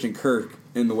about Christian Kirk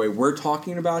and the way we're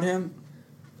talking about him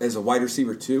as a wide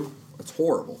receiver too, it's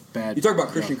horrible. Bad. You talk about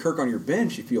Christian Kirk on your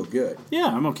bench, you feel good. Yeah,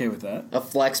 I'm okay with that. A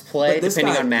flex play,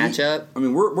 depending on matchup.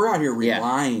 We're out here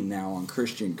relying now on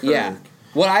Christian Kirk. Yeah.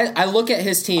 Well, I look at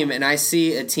his team, and I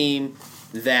see a team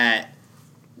that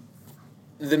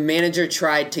the manager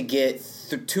tried to get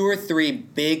 2 or 3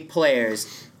 big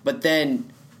players, but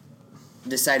then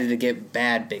decided to get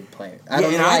bad big players.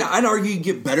 I'd argue you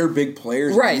get better big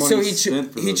players. Right, so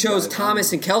he chose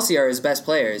Thomas and Kelce are his best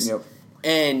players. Yep.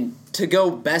 And to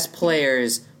go best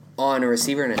players on a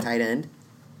receiver and a tight end,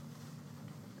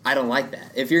 I don't like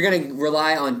that. If you're going to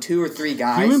rely on 2 or 3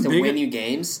 guys to win you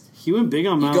games, he went big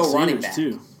on Miles Sanders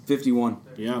too. 51.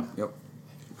 Yeah. Yep.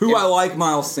 I like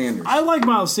Miles Sanders. I like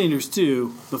Miles Sanders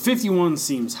too, but 51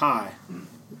 seems high.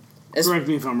 Correct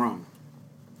me if I'm wrong.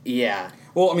 Yeah.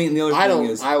 Well, I mean, the other thing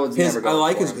is, I would never go I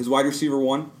like for his wide receiver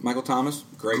 1, Michael Thomas,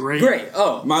 great.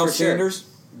 Oh, Miles Sanders,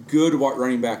 good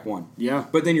running back 1. Yeah.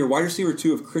 But then your wide receiver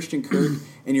 2 of Christian Kirk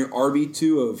and your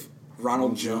RB2 of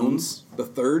Ronald Jones, the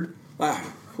third.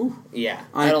 Yeah.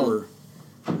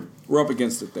 We're up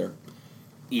against it there.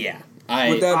 Yeah.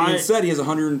 With that being said, he has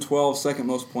 112 second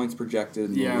most points projected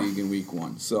in the league in week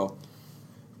 1. So,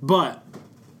 but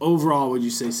overall, would you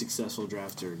say successful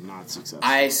draft or not successful?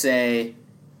 I say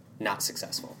not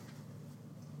successful.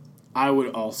 I would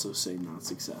also say not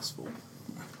successful.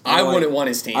 I wouldn't want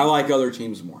his team. I like other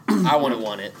teams more. I wouldn't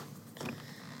want it.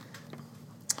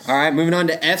 All right, moving on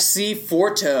to FC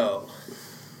Forto.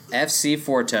 FC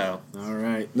Forto. All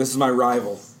right. This is my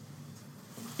rival.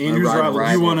 Andrew's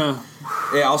rival. You want to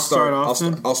Yeah, I'll start.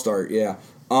 I'll start, yeah.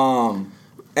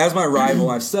 As my rival,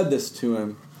 I've said this to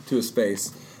him, to his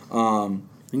face.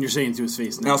 And you're saying to his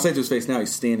face now. And I'll say it to his face now.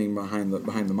 He's standing behind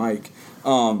the mic.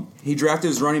 He drafted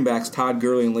his running backs, Todd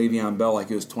Gurley and Le'Veon Bell,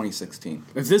 like it was 2016.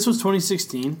 If this was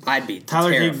 2016, I'd be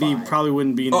Tyler terrified. Higbee probably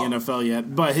wouldn't be in the NFL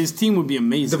yet, but his team would be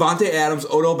amazing. Devontae Adams,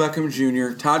 Odell Beckham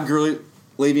Jr., Todd Gurley,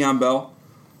 Le'Veon Bell,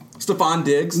 Stephon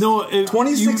Diggs. No,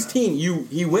 2016,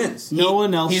 he wins. No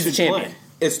one else he's should the champion. play.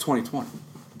 It's 2020.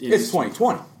 It's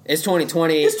 2020. It's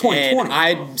 2020. It's 2020. And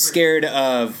I'm scared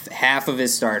of half of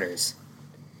his starters.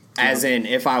 As in,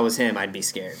 if I was him, I'd be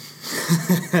scared.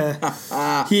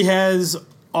 He has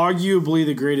arguably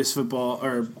the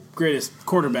greatest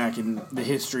quarterback in the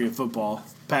history of football,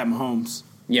 Pat Mahomes.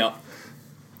 Yep.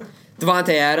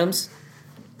 Devontae Adams,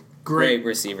 Great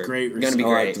receiver. Great Gonna be receiver.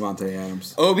 All right, great. Devontae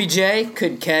Adams. OBJ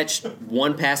could catch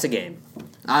one pass a game.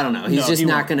 I don't know. He's No, just he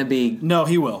not won't. going to be. No,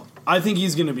 he will. I think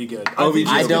he's going to be good. I think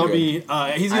I he's don't- going to be.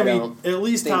 He's I going to don't be at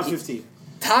least think top he- 15.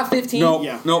 Top 15? Nope,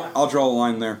 Yeah. nope. I'll draw a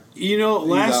line there. You know,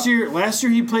 last out.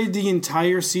 year he played the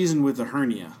entire season with a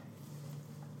hernia.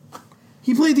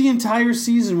 He played the entire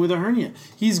season with a hernia.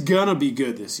 He's gonna be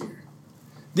good this year.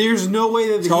 There's no way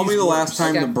that. Tell he's me the worse. last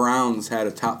time Okay. the Browns had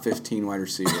a top 15 wide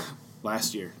receiver.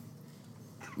 Last year.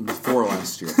 Before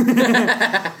last year.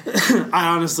 I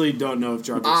honestly don't know if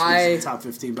Jarvis was top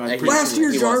 15, but I'm pretty Last sure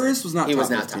year, He Jarvis wasn't. was not He top was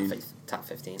not 15. top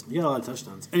 15. he got a lot of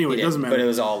touchdowns. Anyway, He it doesn't did, matter. but it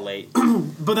was all late.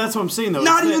 But that's what I'm saying, though.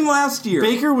 Not is even that last year.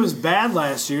 Baker was bad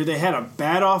last year. They had a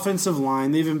bad offensive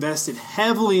line. They've invested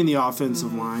heavily in the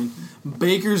offensive line.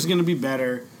 Baker's going to be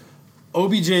better.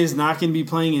 OBJ is not going to be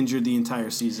playing injured the entire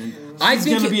season. I He's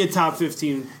think going to it- be a top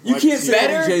 15. You wide can't receiver. say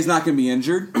Better- OBJ's not going to be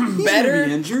injured. He's Better- going to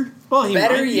be injured. Well, he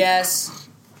Better, might be. yes.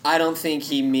 I don't think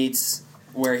he meets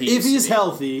where he If used he's to be.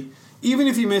 healthy, even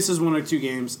if he misses 1 or 2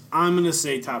 games, I'm going to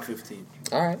say top 15.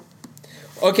 All right.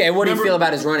 Okay, what do you Remember- feel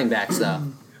about his running backs, though?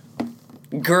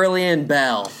 Gurley and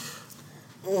Bell.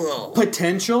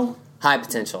 Potential, High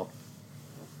potential.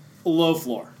 low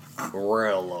floor.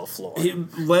 Real low floor.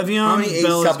 Le'Veon How many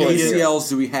Bell is couple going to of get... ACLs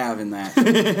do we have in that?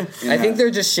 I think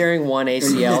they're just sharing one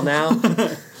ACL now.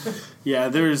 Yeah,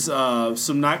 there's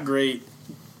some not great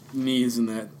knees on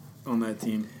that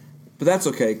team. But that's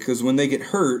okay, because when they get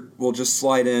hurt, we'll just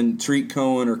slide in Tariq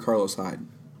Cohen or Carlos Hyde.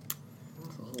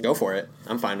 Go for it.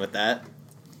 I'm fine with that.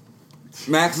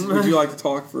 Max, would you like to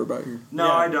talk for about here? No,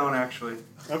 Yeah. I don't actually.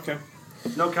 Okay.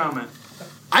 No comment.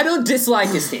 I don't dislike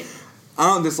his team, I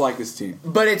don't dislike this team.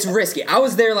 but it's risky. I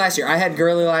was there last year. I had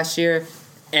Gurley last year,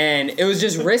 and it was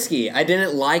just risky. I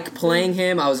didn't like playing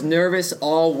him. I was nervous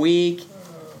all week,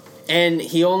 and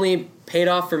he only paid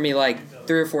off for me like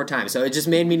 3 or 4 times. So it just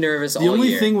made me nervous all The only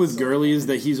year. thing with Gurley is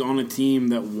that he's on a team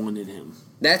that wanted him.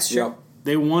 That's true. Yep.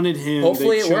 They wanted him.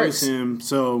 Hopefully they it chose works. him.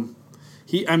 So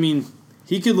he could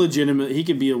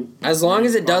be a. As long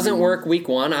as it doesn't work week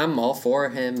 1, I'm all for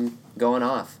him going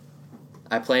off.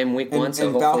 I play him week 1, And, so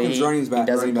and hopefully Falcons he running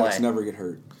doesn't backs play. never get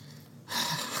hurt.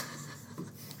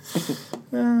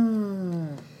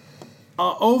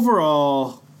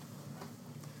 Overall,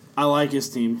 I like his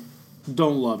team.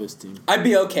 Don't love his team. I'd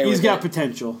be okay He's with got it.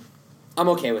 potential. I'm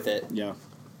okay with it. Yeah.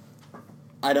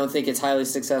 I don't think it's highly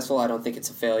successful. I don't think it's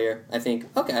a failure. I think,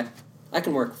 okay, I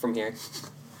can work from here.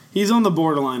 He's on the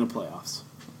borderline of playoffs.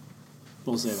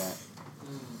 We'll say that.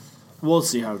 We'll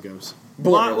see how it goes.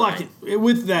 Borderline.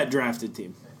 With that drafted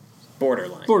team.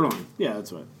 Borderline. Borderline. Yeah,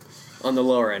 that's what. On the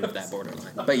lower end of that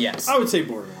borderline. But yes. I would say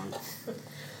borderline.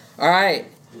 All right.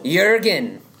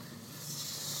 Jurgen.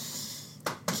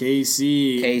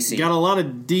 KC. Got a lot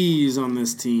of D's on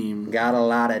this team. Got a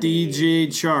lot of DJ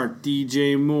Chark,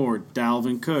 DJ Moore,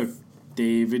 Dalvin Cook,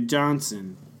 David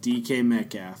Johnson, DK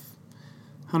Metcalf,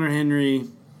 Hunter Henry,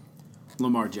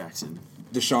 Lamar Jackson.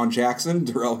 Deshaun Jackson,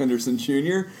 Darrell Henderson Jr.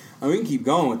 I mean, we can keep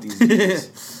going with these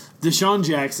names. Deshaun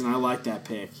Jackson, I like that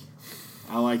pick.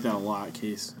 I like that a lot,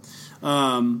 Case.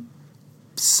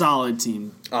 Solid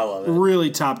team. I love it. Really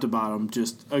top to bottom,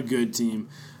 just a good team.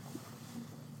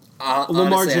 Honestly,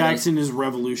 Lamar I think- Jackson is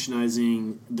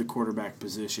revolutionizing the quarterback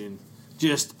position.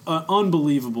 Just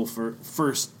unbelievable for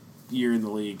first year in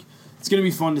the league. It's going to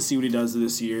be fun to see what he does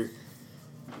this year.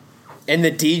 And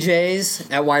the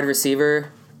DJs at wide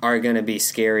receiver are going to be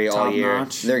scary all Top year.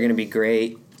 notch. They're going to be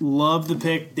great. Love the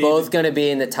pick. David. Both going to be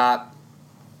in the top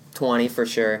 20 for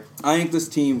sure. I think this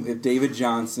team, if David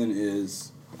Johnson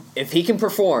is... If he can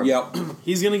perform. Yep.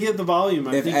 He's going to get the volume.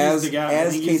 I If, think as he's the guy. I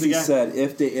as think he's the Casey guy. said,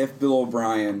 if Bill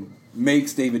O'Brien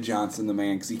makes David Johnson the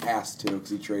man, because he has to, because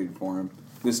he traded for him,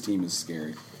 this team is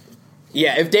scary.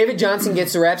 Yeah, if David Johnson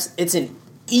gets the reps, it's an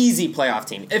easy playoff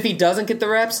team. If he doesn't get the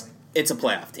reps, it's a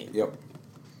playoff team. Yep.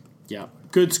 Yeah,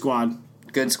 good squad.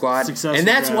 Good squad. Successful And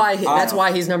that's draft.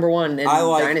 why he's number 1 in I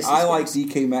like dynasty scores.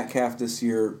 DK Metcalf this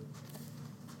year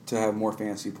to have more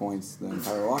fantasy points than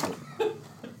Tyler Lockett.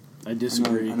 I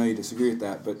disagree. I know you disagree with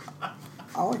that, but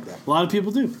I like that. A lot of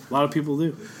people do.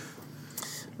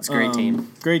 It's a great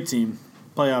team. Great team.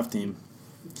 Playoff team.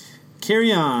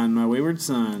 Carry on, my wayward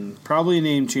son. Probably a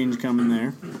name change coming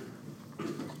there.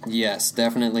 Yes,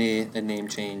 definitely a name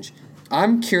change.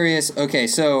 I'm curious. Okay,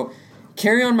 so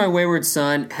Carry On My Wayward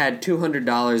Son had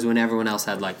 $200 when everyone else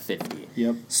had like 50.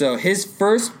 Yep. So his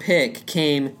first pick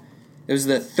came, it was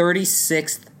the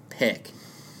 36th pick.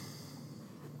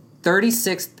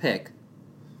 36th pick.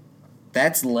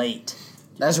 That's late.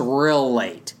 That's real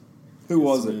late. Who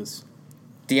was it?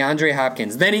 DeAndre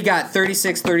Hopkins. Then he got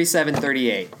 36, 37,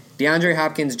 38. DeAndre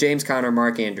Hopkins, James Conner,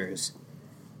 Mark Andrews.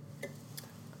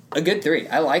 A good 3.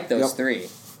 I like those 3.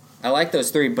 I like those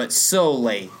 3, but so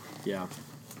late. Yeah.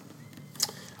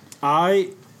 But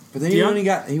then he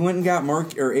went and got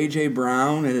Mark or AJ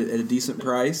Brown at a decent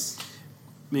price.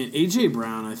 Man, AJ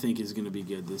Brown, I think, is going to be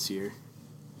good this year.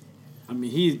 I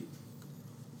mean, he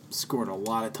scored a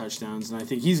lot of touchdowns, and I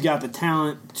think he's got the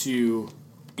talent to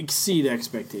exceed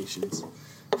expectations.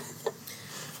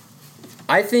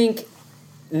 I think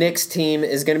Nick's team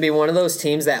is going to be one of those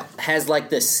teams that has like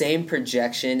the same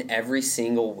projection every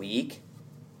single week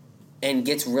and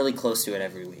gets really close to it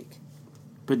every week.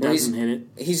 But doesn't hit it.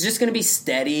 He's just going to be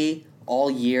steady all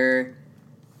year.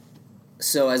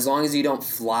 So as long as you don't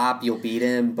flop, you'll beat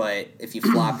him. But if you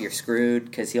flop, you're screwed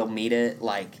because he'll meet it.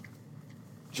 Like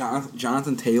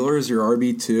Jonathan Taylor is your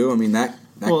RB2. I mean, that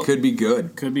could be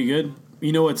good. Could be good.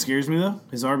 You know what scares me, though?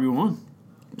 His RB1.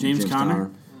 James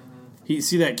Conner. He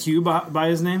see that Q by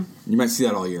his name? You might see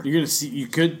that all year. You're going to see, you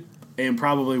could and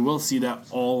probably will see that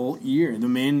all year. The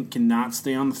man cannot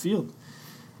stay on the field.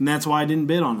 And that's why I didn't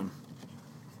bid on him.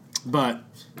 But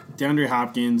DeAndre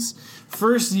Hopkins,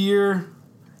 first year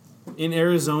in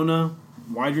Arizona,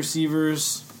 wide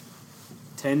receivers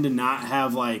tend to not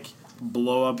have like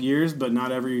blow up years, but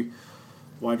not every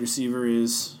wide receiver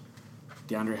is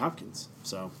DeAndre Hopkins.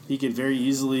 So he could very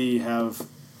easily have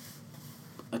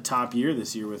a top year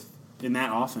this year in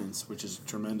that offense, which is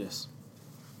tremendous.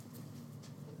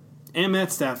 And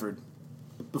Matt Stafford.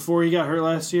 Before he got hurt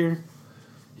last year,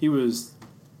 he was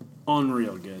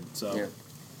unreal good. So yeah.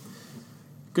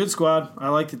 Good squad. I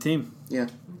like the team. Yeah.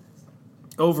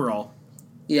 Overall.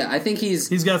 Yeah, I think he's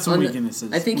got some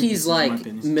weaknesses. I think he's like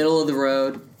middle of the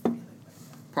road,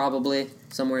 probably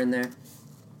somewhere in there.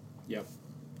 Yep.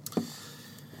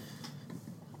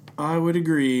 I would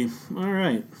agree. All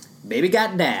right. Baby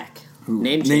got Dak.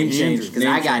 Name change because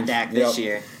I got Dak this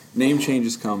year. Name change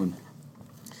is coming.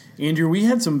 Andrew, we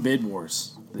had some bid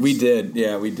wars. We did.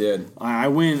 Yeah, we did. I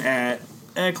went at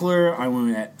Eckler. I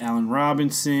went at Allen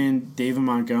Robinson, David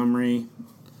Montgomery.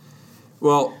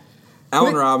 Well,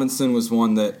 Allen Robinson was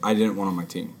one that I didn't want on my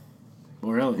team.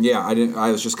 Oh, really? Yeah, I didn't.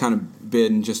 I was just kind of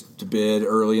bidding just to bid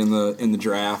early in the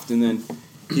draft, and then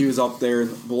he was up there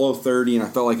below 30, and I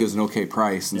felt like it was an okay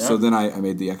price, and so then I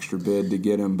made the extra bid to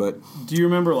get him. But do you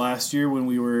remember last year when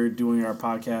we were doing our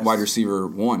podcast? Wide receiver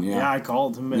 1, yeah. Yeah, I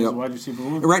called him as a wide receiver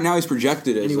 1. Right now he's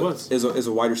projected as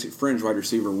a wide receiver, fringe wide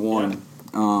receiver 1.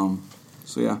 Yeah.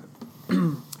 So yeah.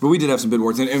 But we did have some bid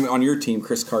wars, and on your team,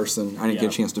 Chris Carson, I didn't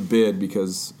get a chance to bid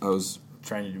because I was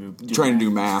trying to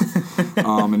do math,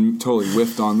 and totally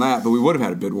whiffed on that. But we would have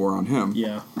had a bid war on him.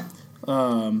 Yeah.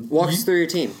 Walk us through your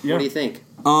team. Yeah. What do you think?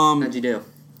 How'd you do?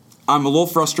 I'm a little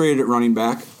frustrated at running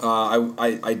back.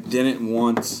 I didn't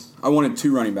want. I wanted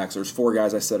 2 running backs. There's 4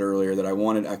 guys I said earlier that I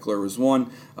wanted. Eckler was one,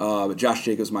 but Josh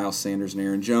Jacobs, Miles Sanders, and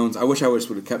Aaron Jones. I wish I would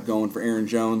have kept going for Aaron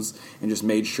Jones and just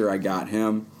made sure I got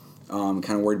him. Kind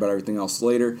of worried about everything else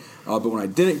later. But when I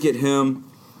didn't get him,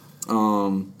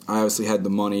 I obviously had the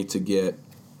money to get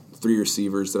 3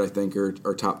 receivers that I think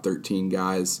are top 13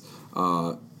 guys.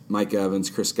 Mike Evans,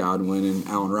 Chris Godwin, and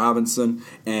Allen Robinson.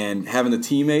 And having the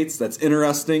teammates, that's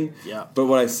interesting. Yeah. But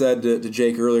what I said to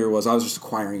Jake earlier was I was just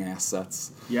acquiring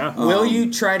assets. Yeah. Will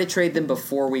you try to trade them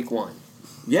before week 1?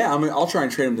 Yeah, I mean, I'll try and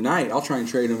trade them tonight. I'll try and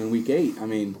trade them in week 8. I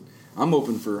mean, I'm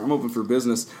open for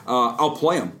business. I'll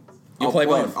play them. I'll play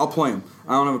both. I'll play them.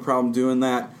 I don't have a problem doing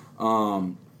that.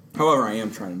 However, I am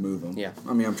trying to move them. Yeah.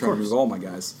 I mean, I'm trying to move all my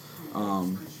guys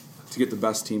to get the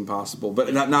best team possible,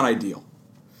 but not ideal.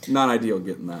 Not ideal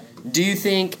getting that. Do you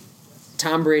think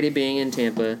Tom Brady being in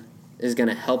Tampa is going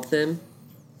to help them?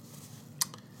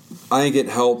 I think it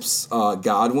helps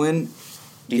Godwin.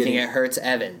 Do you think it hurts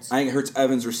Evans? I think it hurts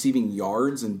Evans receiving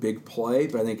yards and big play,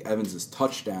 but I think Evans'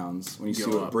 touchdowns, when you see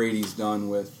what Brady's done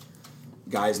with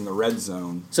guys in the red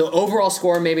zone. So overall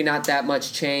score, maybe not that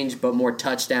much change, but more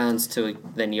touchdowns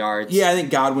than yards. Yeah, I think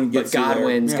Godwin gets But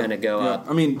Godwin's going to go up.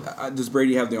 I mean, does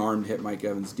Brady have the arm to hit Mike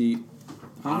Evans deep?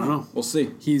 I don't know. We'll see.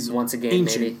 He's once a game,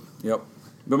 ancient. maybe. Yep.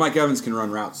 But Mike Evans can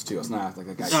run routes, too. It's not like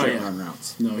that guy can't run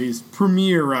routes. No, he's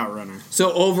premier route runner.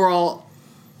 So overall,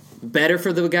 better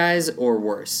for the guys or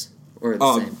worse? Or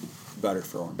the same? Better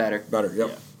for him. Better,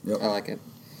 yep. Yep. I like it.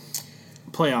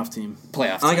 Playoff team.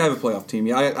 I think I have a playoff team.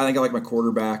 Yeah, I think I like my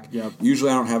quarterback. Yep.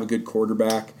 Usually I don't have a good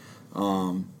quarterback.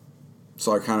 So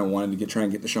I kind of wanted to try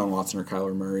and get Deshaun Watson or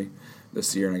Kyler Murray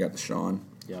this year, and I got Deshaun.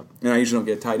 Yep. And I usually don't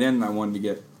get a tight end, and I wanted to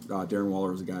get Darren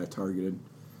Waller was a guy I targeted.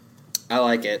 I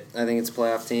like it. I think it's a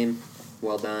playoff team.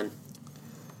 Well done.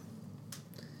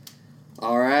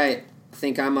 All right. I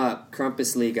think I'm up.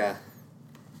 Krampusliga.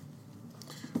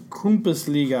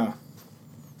 Krampusliga.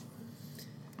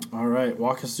 All right,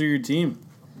 walk us through your team.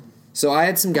 So I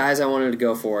had some guys I wanted to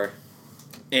go for,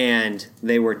 and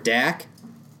they were Dak,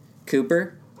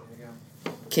 Cooper,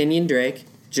 Kenyon Drake,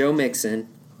 Joe Mixon,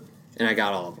 and I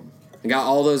got all of them. I got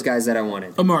all those guys that I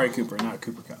wanted. Amari Cooper, not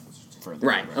Cooper Kupp.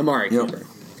 Right, Amari Cooper.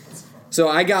 So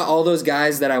I got all those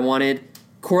guys that I wanted.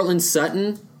 Cortland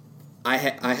Sutton, I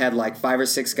had like 5 or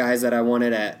 6 guys that I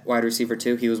wanted at wide receiver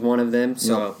 2. He was one of them,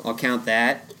 so I'll count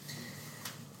that.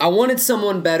 I wanted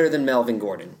someone better than Melvin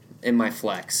Gordon in my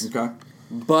flex. Okay.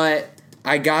 But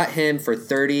I got him for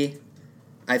 30.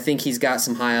 I think he's got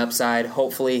some high upside.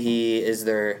 Hopefully he is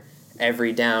their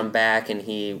every down back and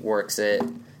he works it.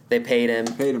 They paid him.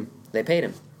 They paid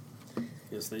him.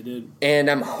 Yes, they did. And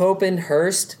I'm hoping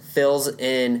Hurst fills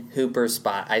in Hooper's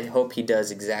spot. I hope he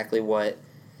does exactly what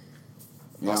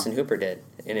Austin Hooper did.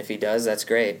 And if he does, that's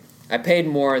great. I paid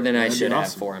more than I should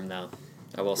have for him, though.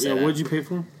 I will say that. What'd you pay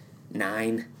for him?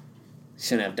 9.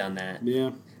 Shouldn't have done that.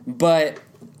 Yeah. But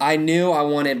I knew I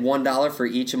wanted $1 for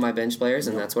each of my bench players,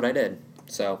 and that's what I did.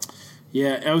 So,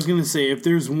 yeah, I was gonna say if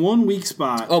there's one weak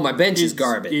spot, my bench is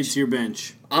garbage. It's your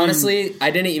bench. Honestly,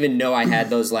 I didn't even know I had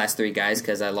those last 3 guys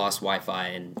because I lost Wi-Fi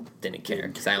and didn't care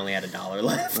because I only had $1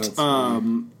 left.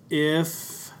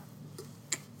 If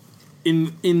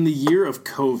in the year of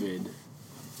COVID,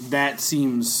 that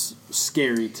seems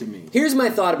scary to me. Here's my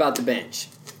thought about the bench.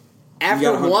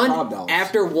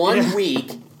 After one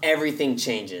week, everything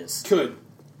changes.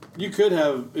 You could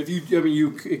have if you. I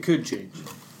mean, it could change.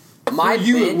 My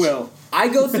you bench, it will. I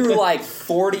go through like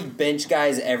 40 bench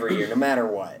guys every year, no matter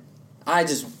what. I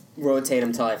just rotate them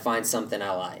until I find something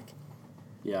I like.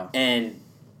 Yeah. And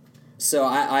so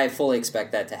I fully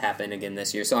expect that to happen again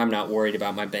this year, so I'm not worried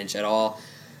about my bench at all.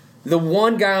 The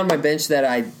one guy on my bench that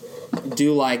I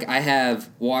do like, I have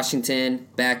Washington,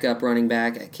 backup running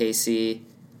back at KC.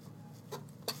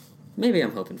 Maybe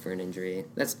I'm hoping for an injury.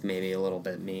 That's maybe a little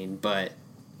bit mean, but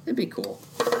it'd be cool.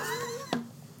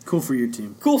 Cool for your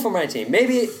team. Cool for my team.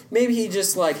 Maybe he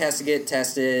just like has to get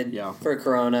tested for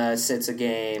corona, sits a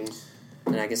game,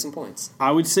 and I get some points.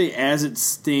 I would say, as it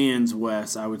stands,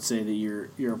 Wes, I would say that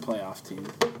you're a playoff team.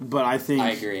 But I think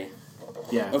I agree.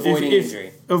 Yeah, Avoiding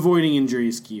injury. Avoiding injury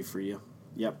is key for you.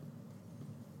 Yep.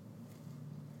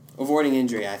 Avoiding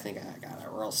injury, I think I got a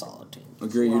real solid team.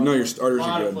 Agree. You know your starters are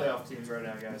are good. A lot of playoff teams right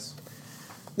now, guys.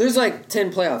 There's like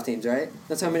 10 playoff teams, right?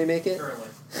 That's how many make it? Currently.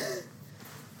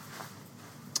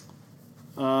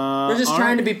 We're just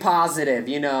trying to be positive,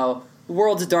 you know. The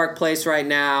world's a dark place right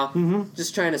now. Mm-hmm.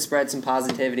 Just trying to spread some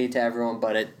positivity to everyone,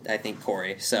 but I think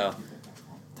Corey, so...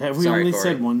 Have we only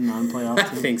said one non-playoff team?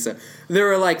 I think so. There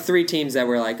were like 3 teams that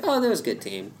were like, oh, that was a good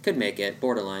team. Could make it.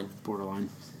 Borderline.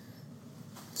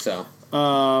 So.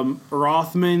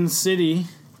 Rothman City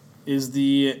is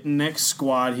the next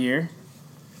squad here.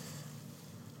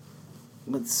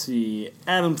 Let's see.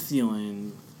 Adam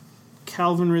Thielen,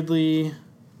 Calvin Ridley,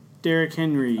 Derrick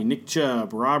Henry, Nick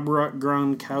Chubb, Rob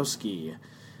Gronkowski,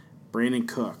 Brandon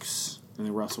Cooks, and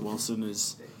then Russell Wilson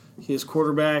is his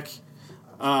quarterback.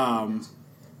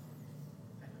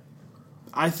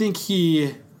 I think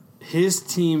his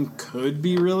team could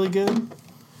be really good.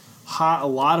 A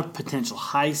lot of potential,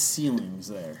 high ceilings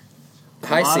there.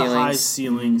 High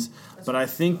ceilings, but I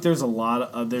think there's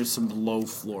there's some low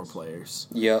floor players.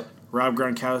 Yep. Rob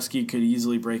Gronkowski could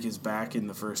easily break his back in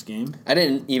the first game. I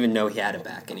didn't even know he had a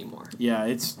back anymore. Yeah,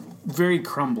 it's very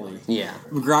crumbly. Yeah.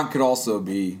 Gronk could also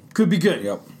be... Could be good.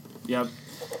 Yep.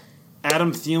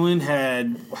 Adam Thielen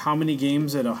had how many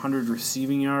games at 100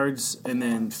 receiving yards and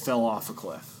then fell off a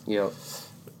cliff? Yep.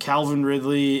 Calvin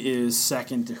Ridley is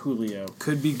second to Julio.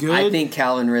 Could be good. I think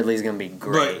Calvin Ridley's going to be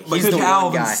great. But he's the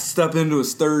Calvin's one guy. stepping into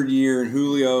his 3rd year, and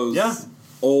Julio's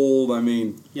old. I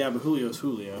mean... Yeah, but Julio's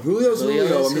Julio. Julio's Julio.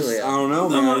 I don't know,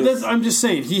 man. No, I'm just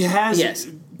saying. He has... Yes.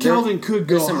 Calvin could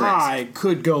go high,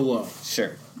 could go low.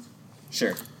 Sure.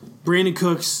 Brandon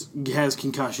Cooks has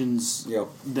concussions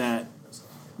that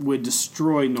would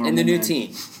destroy normal And the new men.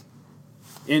 team.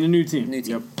 And a new team.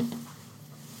 Yep.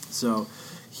 So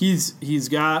he's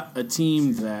got a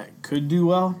team that could do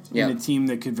well and a team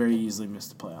that could very easily miss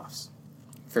the playoffs.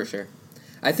 For sure.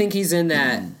 I think he's in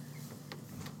that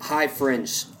high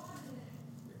fringe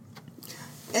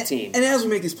team. And as we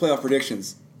make these playoff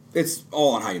predictions, it's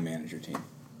all on how you manage your team.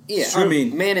 Yeah, I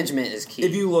mean, management is key.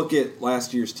 If you look at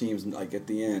last year's teams, like at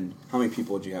the end, how many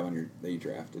people did you have that you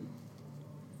drafted?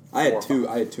 I had 2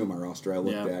 in my roster. I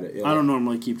looked at it. I don't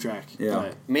normally keep track. Yeah.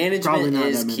 But management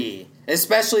is key,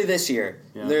 especially this year.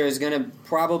 Yeah. There's going to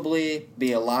probably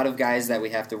be a lot of guys that we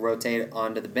have to rotate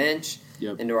onto the bench,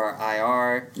 into our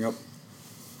IR. Yep.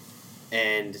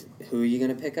 And who are you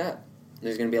going to pick up?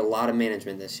 There's going to be a lot of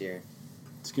management this year.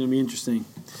 It's going to be interesting.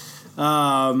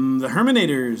 The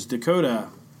Herminators, Dakota.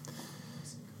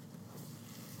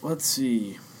 Let's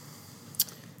see.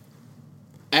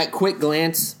 At quick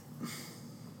glance,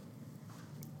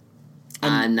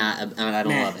 I don't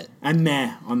love it. I'm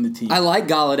meh on the team. I like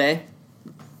Galladay.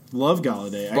 Love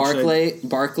Galladay.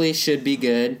 Barkley should be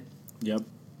good. Yep.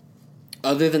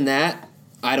 Other than that,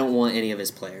 I don't want any of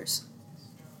his players.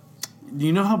 Do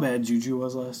you know how bad Juju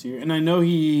was last year? And I know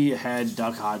he had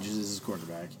Duck Hodges as his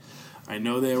quarterback. I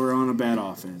know they were on a bad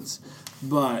offense.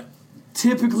 But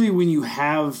typically when you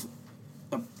have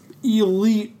an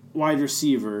elite wide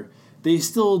receiver, they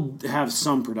still have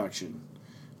some production.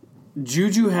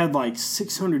 Juju had like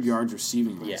 600 yards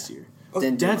receiving last year.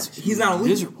 He's not elite,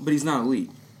 miserable. but he's not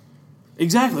elite.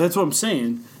 Exactly, that's what I'm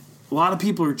saying. A lot of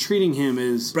people are treating him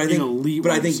as an elite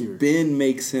wide receiver. Ben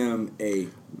makes him a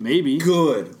maybe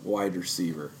good wide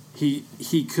receiver. He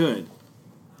could.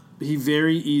 He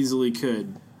very easily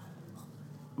could.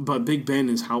 But Big Ben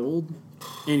is how old?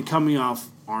 And coming off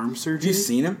arm surgery? Have you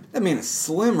seen him? That man is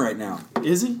slim right now.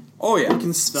 Is he? Oh, yeah. He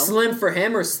can spell. Slim for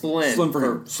him or slim? Slim for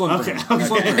him. Slim for him. Okay. Slim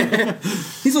for him.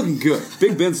 He's looking good.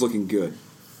 Big Ben's looking good.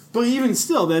 But even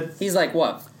still, that He's like,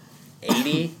 what,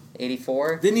 80,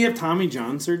 84? didn't he have Tommy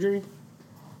John surgery?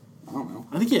 I don't know.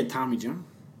 I think he had Tommy John.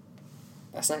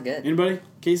 That's not good. Anybody?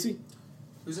 Casey?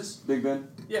 Who's this? Big Ben?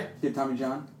 Yeah, Get Tommy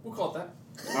John? we'll call it that.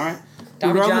 All right.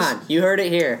 Tommy Regardless, John, you heard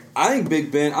it here. I think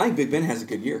Big Ben has a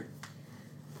good year.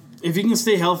 If he can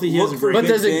stay healthy, he has a great But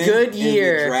does a Ben good in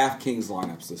year- the DraftKings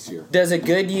lineups this year. Does a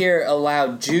good year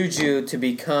allow Juju to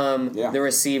become Yeah. the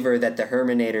receiver that the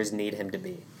Herminators need him to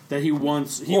be? that he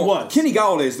was. Kenny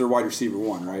Galladay is their wide receiver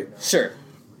 1, right? Sure.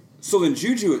 So then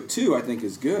Juju at 2, I think,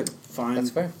 is good. Fine. That's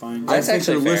fair. Fine. That's I think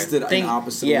actually they're fair. listed in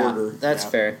opposite order. That's Yeah.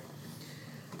 fair.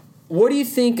 What do you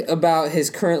think about his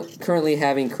currently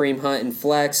having Kareem Hunt in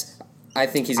flex? I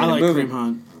think he's I going like to move Kareem him.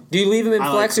 Hunt. Do you leave him in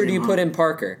I flex like or do you Kareem put Hunt. in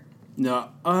Parker? No,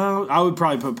 I would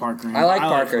probably put Parker in. I like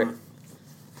Parker. Hunt.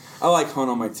 I like Hunt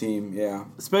on my team, yeah.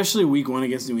 Especially week 1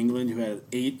 against New England, who had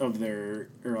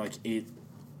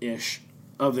 8-ish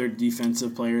of their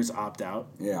defensive players opt out.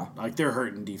 Yeah. Like, they're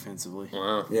hurting defensively.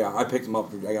 Wow. Yeah, I picked them up.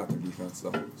 I got their defense,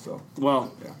 though. So,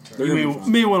 Well, yeah. They're you gonna be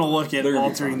fine. may want to look at They're gonna be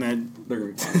altering that. fine. They're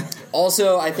going to be fine.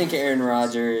 Also, I think Aaron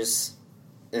Rodgers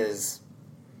is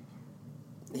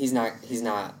he's not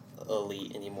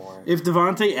elite anymore. If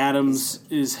Devontae Adams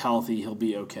is healthy, he'll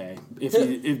be okay. If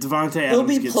Devontae Adams He'll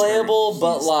be gets playable, hurt,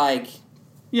 but he's- like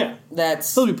yeah,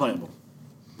 that's he'll be playable.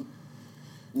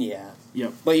 yeah.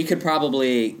 Yep. But you could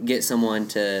probably get someone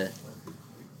to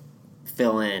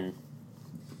fill in.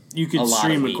 You could A lot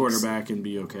stream of a weeks. quarterback and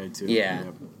be okay too. Yeah.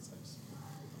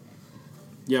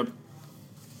 Yep.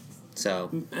 So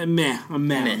I'm meh on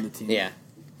meh. the team. Yeah.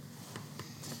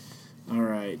 All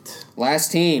right.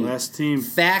 Last team. Last team.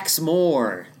 Fax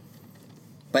Moore.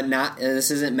 But not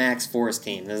this isn't Max For's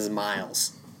team. This is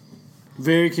Miles.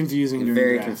 Very confusing. During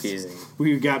Very drafts. confusing.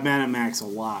 We got mad at Max a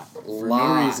lot for no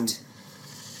Lot. reason.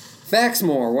 Fax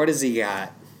Moore, what does he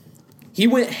got? He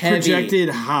went heavy. Projected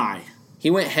high. He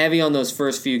went heavy on those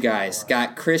first few guys.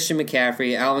 Got Christian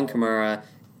McCaffrey, Alvin Kamara,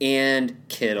 and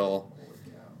Kittle.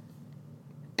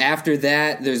 After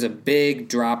that, there's a big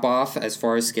drop off as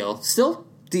far as skill. Still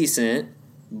decent,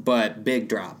 but big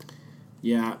drop.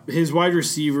 Yeah, his wide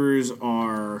receivers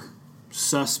are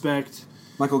suspect.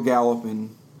 Michael Gallup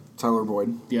and Tyler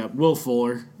Boyd. Yeah, Will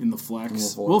Fuller in the flex. Will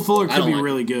Fuller. Will Fuller I could don't be like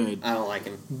really good, I don't like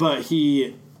him but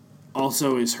he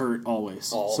also is hurt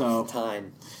always. all So the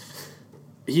time.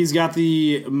 he's got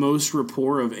the most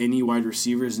rapport of any wide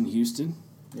receivers in Houston.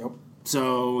 Yep.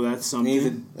 So that's And he's a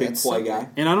something. big That's play something. guy.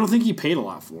 And I don't think he paid a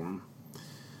lot for him.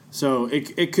 So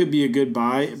it could be a good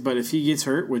buy, but if he gets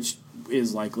hurt, which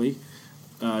is likely,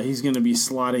 he's going to be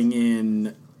slotting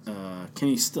in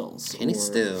Kenny Stills. Kenny or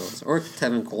Stills. Or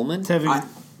Tevin Coleman. Tevin.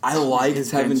 I like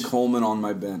His Tevin bench. Coleman on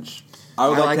my bench. I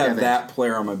would I like like to have that that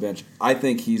player on my bench. I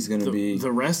think he's going to be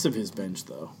the rest of his bench,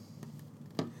 though.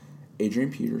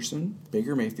 Adrian Peterson,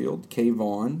 Baker Mayfield, Kay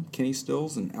Vaughn, Kenny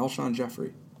Stills, and Alshon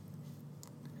Jeffrey.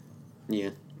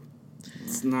 Yeah.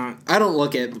 It's not I don't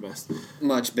look at the best.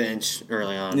 much bench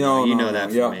early on. No, you no, know no. that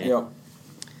for Yep, me. Yep.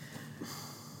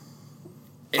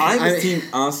 I think this team,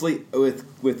 honestly,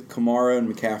 with Kamara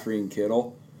and McCaffrey and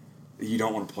Kittle, you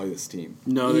don't want to play this team.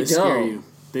 No, You they scare don't. you.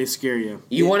 They scare you.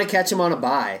 You want to catch him on a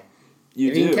bye. You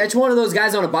If do. you can catch one of those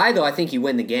guys on a bye, though, I think you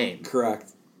win the game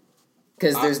Correct.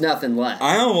 because there's nothing left.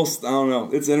 I don't know.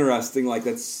 It's interesting. Like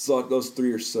those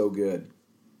three are so good.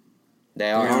 They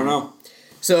I are. don't know.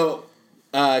 So,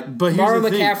 But here's Kamara the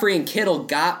thing. McCaffrey and Kittle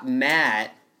got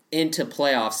Matt into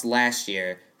playoffs last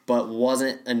year but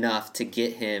wasn't enough to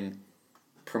get him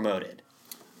promoted.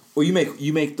 Well, you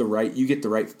get the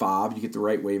right fob, you get the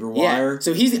right waiver wire. Yeah,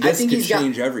 so I think he's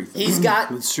change everything. He's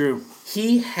got. It's true.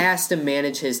 He has to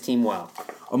manage his team well.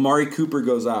 Amari Cooper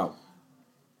goes out.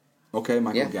 Okay,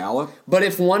 Michael Gallup. But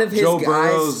if one of his Joe guys,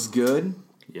 Burrow's good.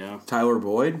 Yeah. Tyler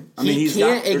Boyd. He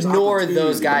can't ignore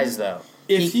those guys though.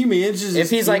 If he manages, if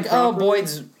he's like, properly,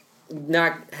 Boyd's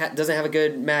doesn't have a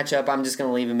good matchup, I'm just going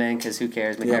to leave him in because who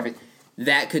cares? McCaffrey.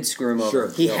 That could screw him over.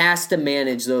 Sure, he has to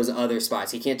manage those other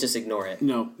spots. He can't just ignore it.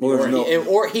 No.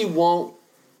 Or he won't.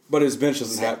 But his bench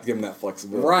doesn't have to give him that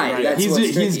flexibility. Right. That's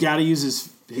He's got to use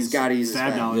his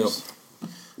fab dollars.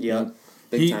 Yep.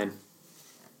 Big time.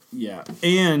 Yeah.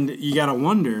 And you got to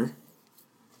wonder,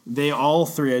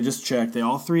 I just checked, they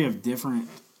all three have different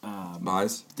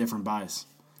buys. Different buys.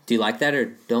 Do you like that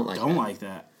or don't like that? Don't like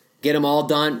that. Get them all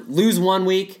done. Lose 1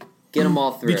 week. Get them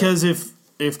all through. Because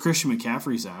if Christian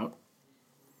McCaffrey's out,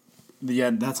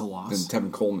 that's a loss. And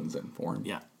Tevin Coleman's in for him.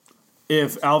 Yeah.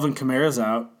 If Alvin Kamara's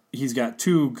out, he's got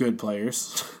 2 good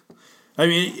players. I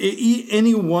mean,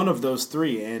 any one of those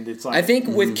 3, and it's like... I think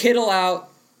with Kittle out...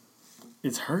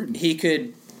 It's hurting. He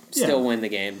could still win the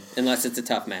game, unless it's a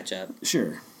tough matchup.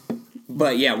 Sure.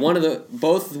 But yeah,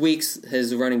 both weeks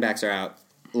his running backs are out.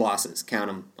 Losses. Count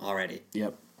them already.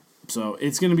 Yep. So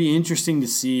it's going to be interesting to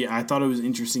see. I thought it was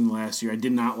interesting last year. I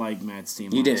did not like Matt's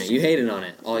team. You didn't. You hated on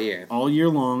it all year. All year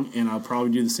long, and I'll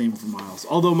probably do the same for Miles.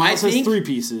 Although Miles has 3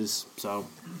 pieces, so.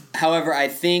 However, I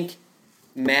think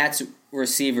Matt's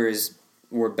receivers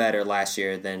were better last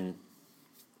year than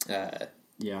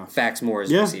Fax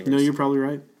Moore's receivers. No, you're probably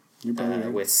right. You're probably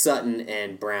right. With Sutton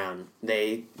and Brown,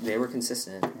 they were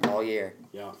consistent all year.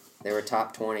 Yeah. They were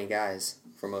top 20 guys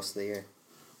for most of the year.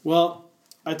 Well,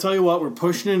 I tell you what, we're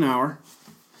pushing an hour.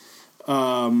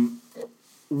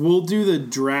 We'll do the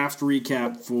draft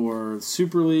recap for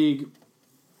Super League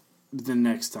the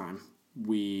next time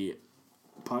we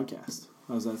podcast.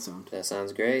 How's that sound? That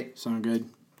sounds great. Sound good?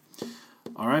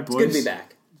 All right, boys. It's good to be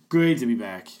back. Great to be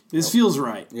back. This feels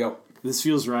right. Yep. This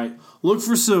feels right. Look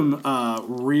for some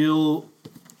real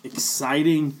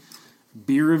exciting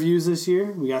beer reviews this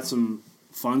year. We got some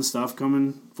fun stuff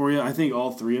coming for you. I think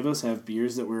all 3 of us have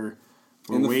beers that we're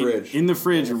in the fridge. In the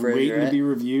fridge, we're waiting to be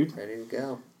reviewed. Ready to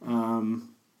go.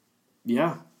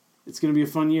 Yeah, it's going to be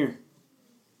a fun year.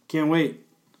 Can't wait.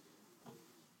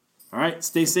 All right,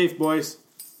 stay safe, boys.